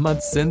 In the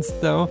months since,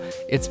 though,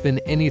 it's been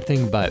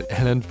anything but,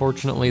 and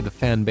unfortunately the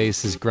fan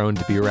base has grown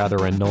to be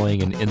rather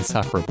annoying and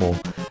insufferable.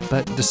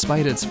 But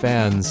despite its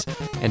fans,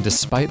 and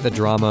despite the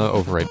drama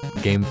over at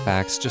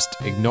GameFAQs, just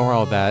ignore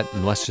all that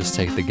and let's just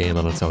take the game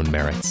on its own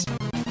merits.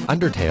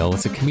 Undertale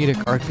is a comedic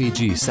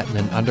RPG set in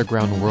an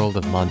underground world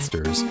of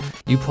monsters.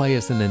 You play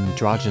as an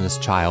androgynous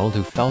child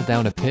who fell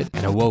down a pit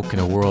and awoke in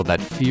a world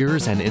that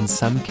fears and in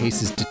some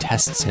cases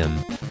detests him.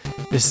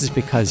 This is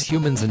because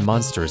humans and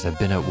monsters have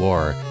been at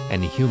war,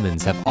 and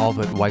humans have all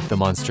but wiped the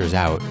monsters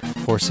out,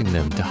 forcing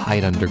them to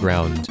hide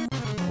underground.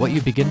 What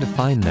you begin to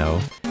find, though,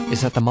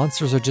 is that the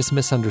monsters are just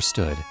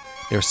misunderstood.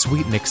 They're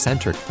sweet and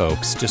eccentric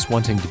folks just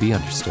wanting to be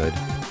understood,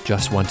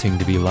 just wanting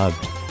to be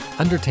loved.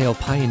 Undertale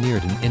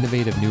pioneered an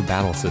innovative new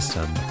battle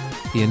system.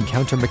 The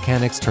encounter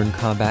mechanics turn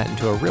combat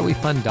into a really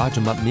fun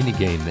dodge-em-up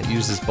minigame that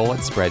uses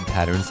bullet spread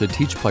patterns to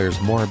teach players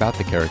more about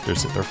the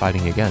characters that they're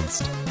fighting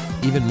against.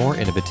 Even more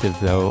innovative,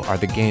 though, are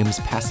the game's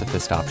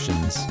pacifist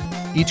options.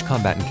 Each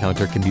combat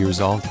encounter can be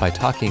resolved by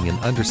talking and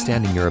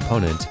understanding your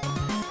opponent.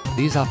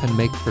 These often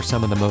make for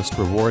some of the most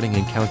rewarding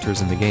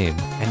encounters in the game,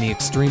 and the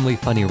extremely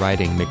funny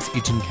writing makes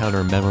each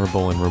encounter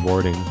memorable and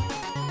rewarding.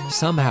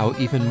 Somehow,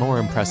 even more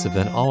impressive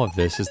than all of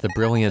this is the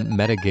brilliant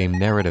metagame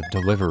narrative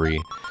delivery,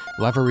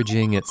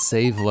 leveraging its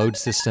save-load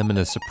system in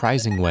a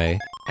surprising way,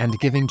 and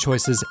giving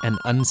choices an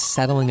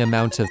unsettling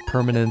amount of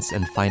permanence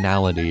and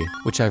finality,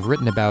 which I've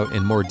written about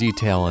in more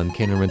detail on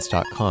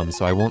CanaanRinse.com,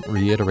 so I won't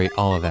reiterate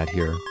all of that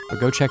here, but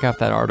go check out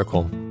that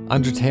article.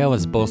 Undertale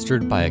is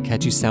bolstered by a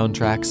catchy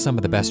soundtrack, some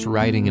of the best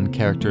writing and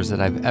characters that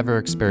I've ever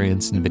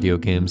experienced in video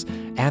games,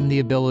 and the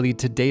ability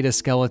to date a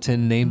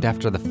skeleton named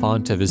after the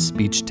font of his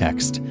speech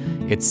text.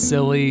 It's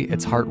silly,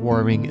 it's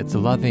heartwarming, it's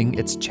loving,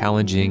 it's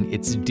challenging,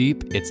 it's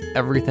deep, it's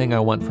everything I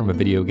want from a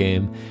video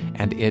game,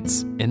 and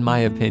it's, in my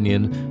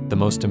opinion, the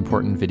most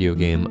important video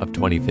game of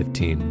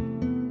 2015.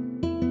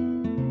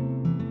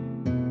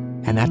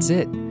 And that's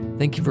it.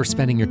 Thank you for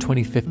spending your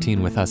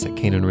 2015 with us at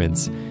Cane and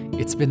Rinse.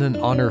 It's been an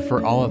honor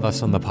for all of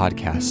us on the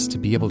podcast to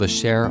be able to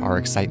share our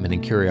excitement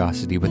and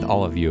curiosity with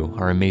all of you,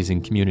 our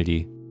amazing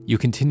community. You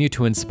continue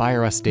to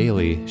inspire us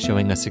daily,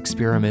 showing us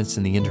experiments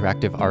in the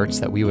interactive arts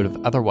that we would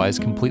have otherwise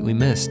completely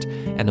missed,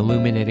 and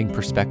illuminating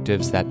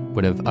perspectives that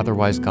would have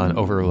otherwise gone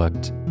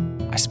overlooked.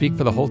 I speak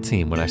for the whole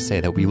team when I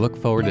say that we look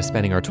forward to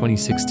spending our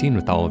 2016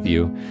 with all of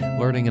you,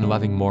 learning and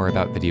loving more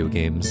about video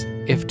games.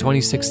 If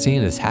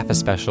 2016 is half as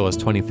special as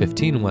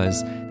 2015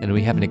 was, then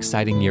we have an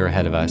exciting year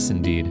ahead of us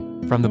indeed.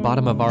 From the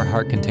bottom of our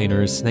heart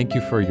containers, thank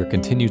you for your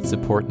continued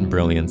support and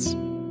brilliance.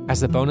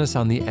 As a bonus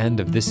on the end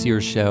of this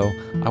year's show,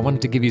 I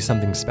wanted to give you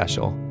something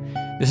special.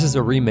 This is a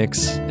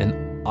remix,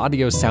 an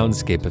audio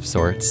soundscape of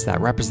sorts,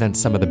 that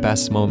represents some of the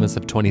best moments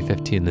of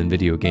 2015 in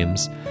video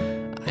games.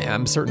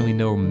 I'm certainly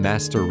no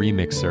master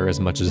remixer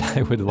as much as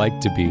I would like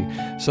to be,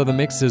 so the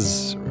mix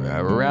is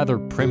rather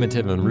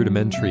primitive and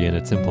rudimentary in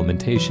its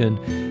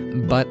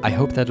implementation, but I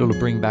hope that it'll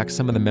bring back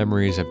some of the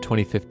memories of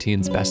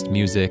 2015's best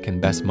music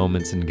and best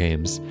moments in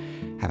games.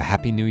 Have a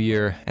happy new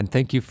year, and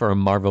thank you for a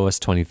marvelous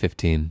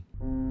 2015.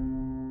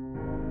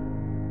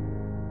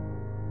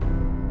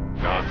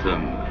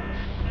 Gotham,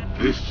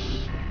 this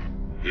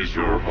is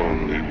your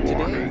only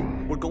warning.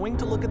 Today, we're going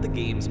to look at the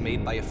games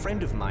made by a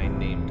friend of mine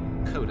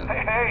named Coda.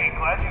 Hey,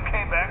 glad you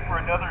came back for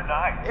another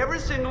night. Every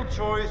single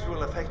choice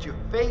will affect your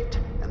fate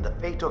and the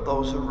fate of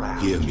those around.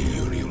 Hear me,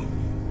 Uriel.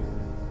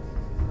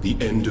 The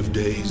end of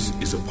days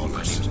is upon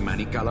us. My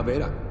name's Manny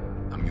Calavera.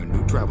 I'm your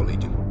new travel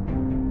agent.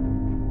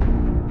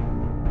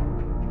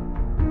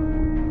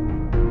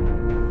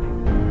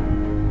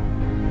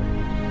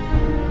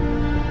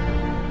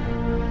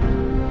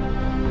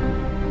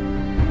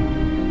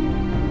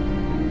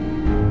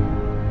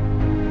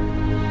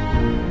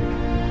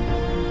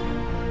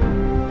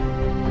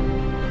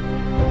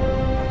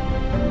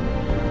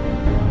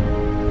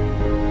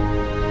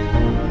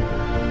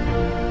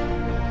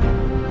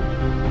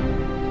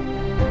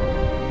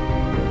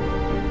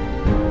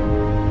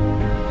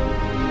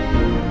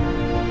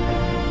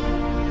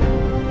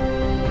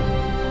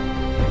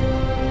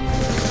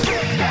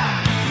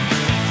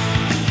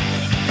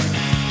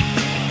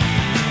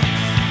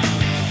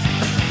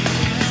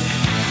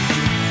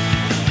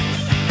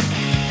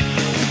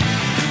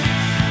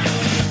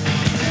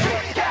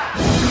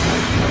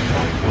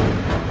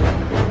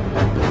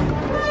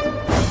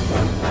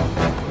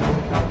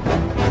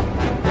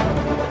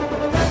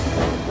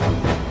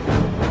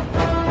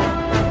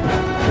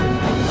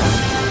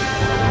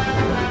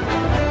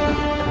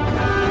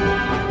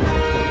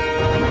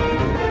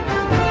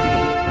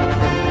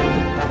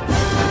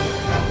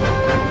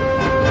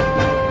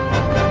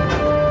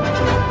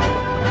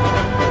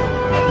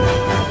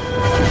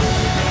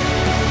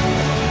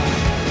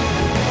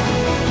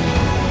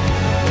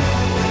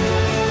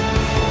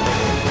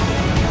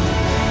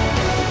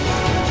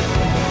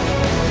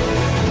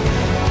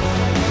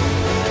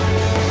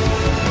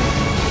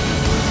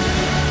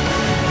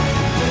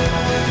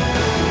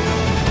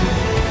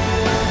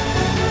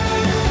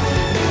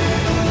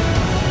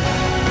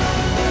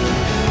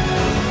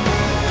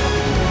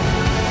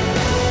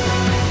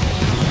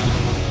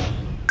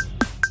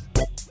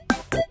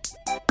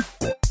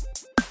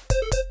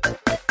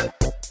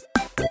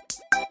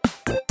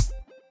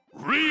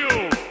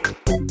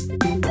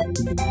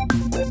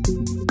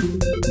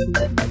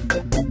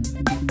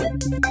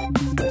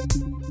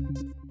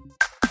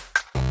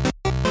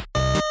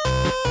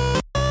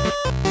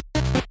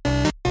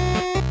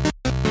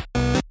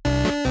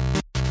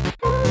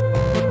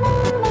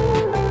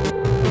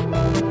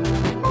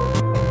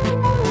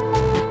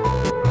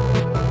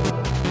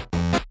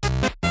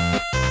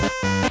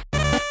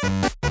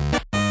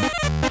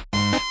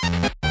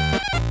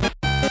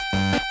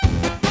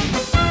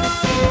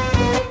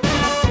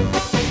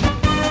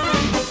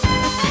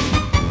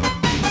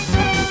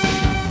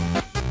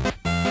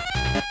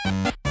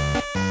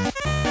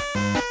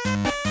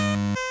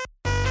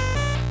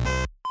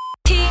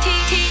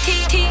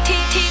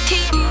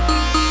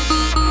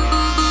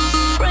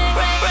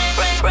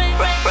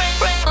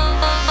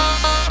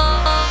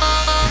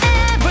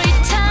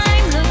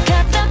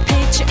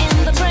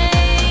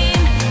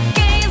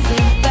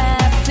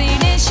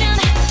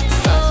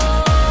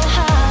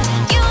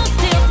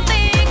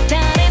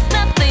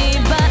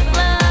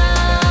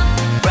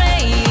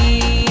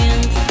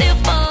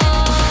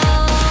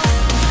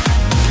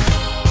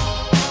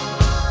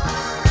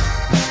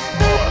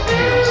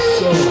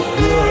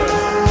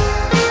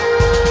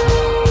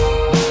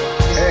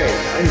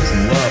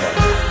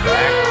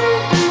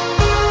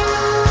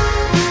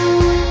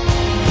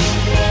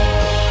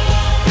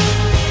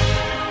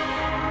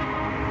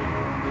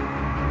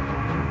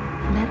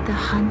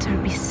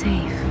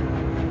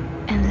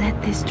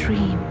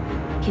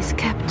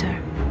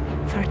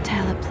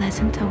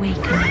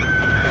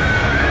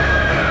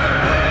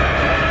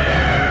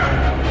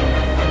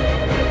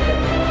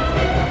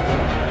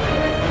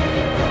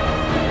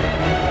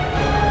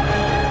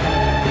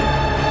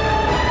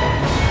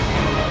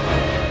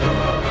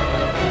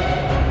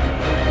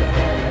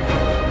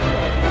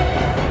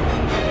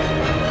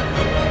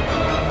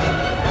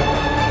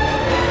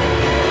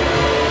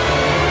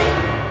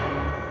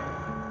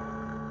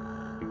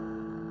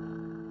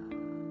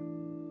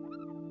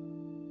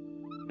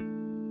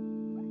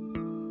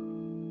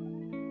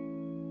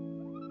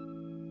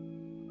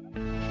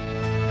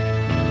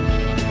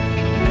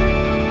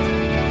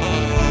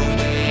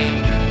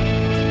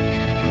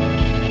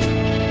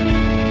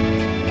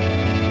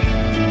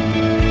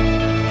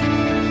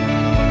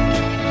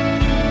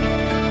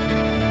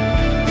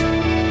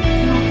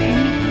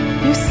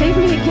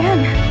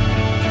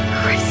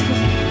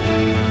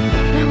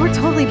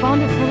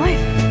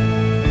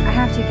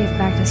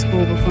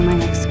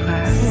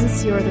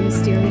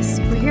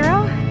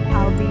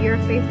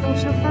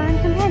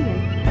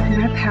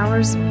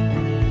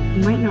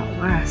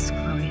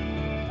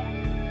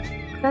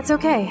 That's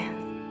okay.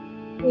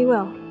 We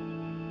will.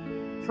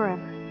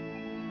 Forever.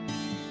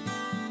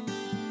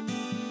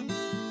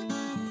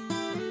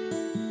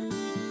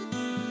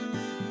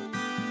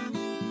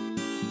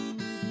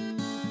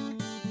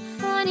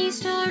 Funny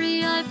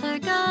story, I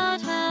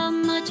forgot how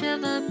much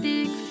of a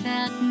big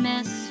fat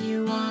mess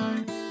you are.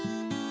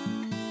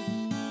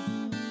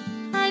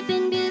 I've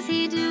been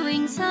busy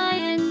doing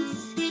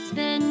science. It's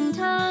been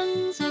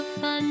tons of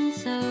fun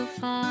so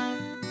far.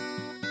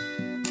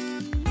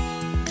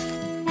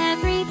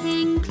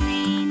 Everything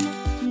clean,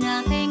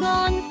 nothing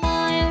on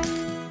fire,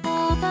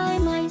 all by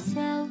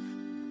myself,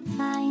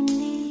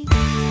 finally.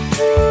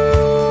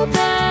 Too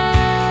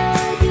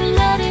bad you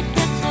let it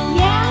get so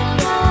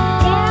out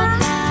of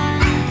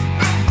hand.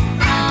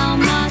 How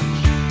much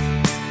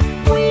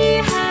we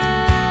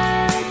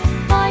had,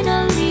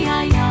 finally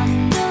I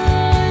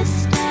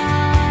understand.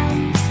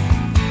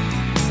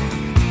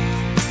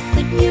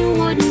 But you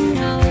wouldn't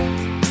know,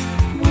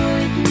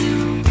 would you?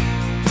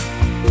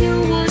 You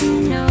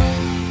wouldn't know.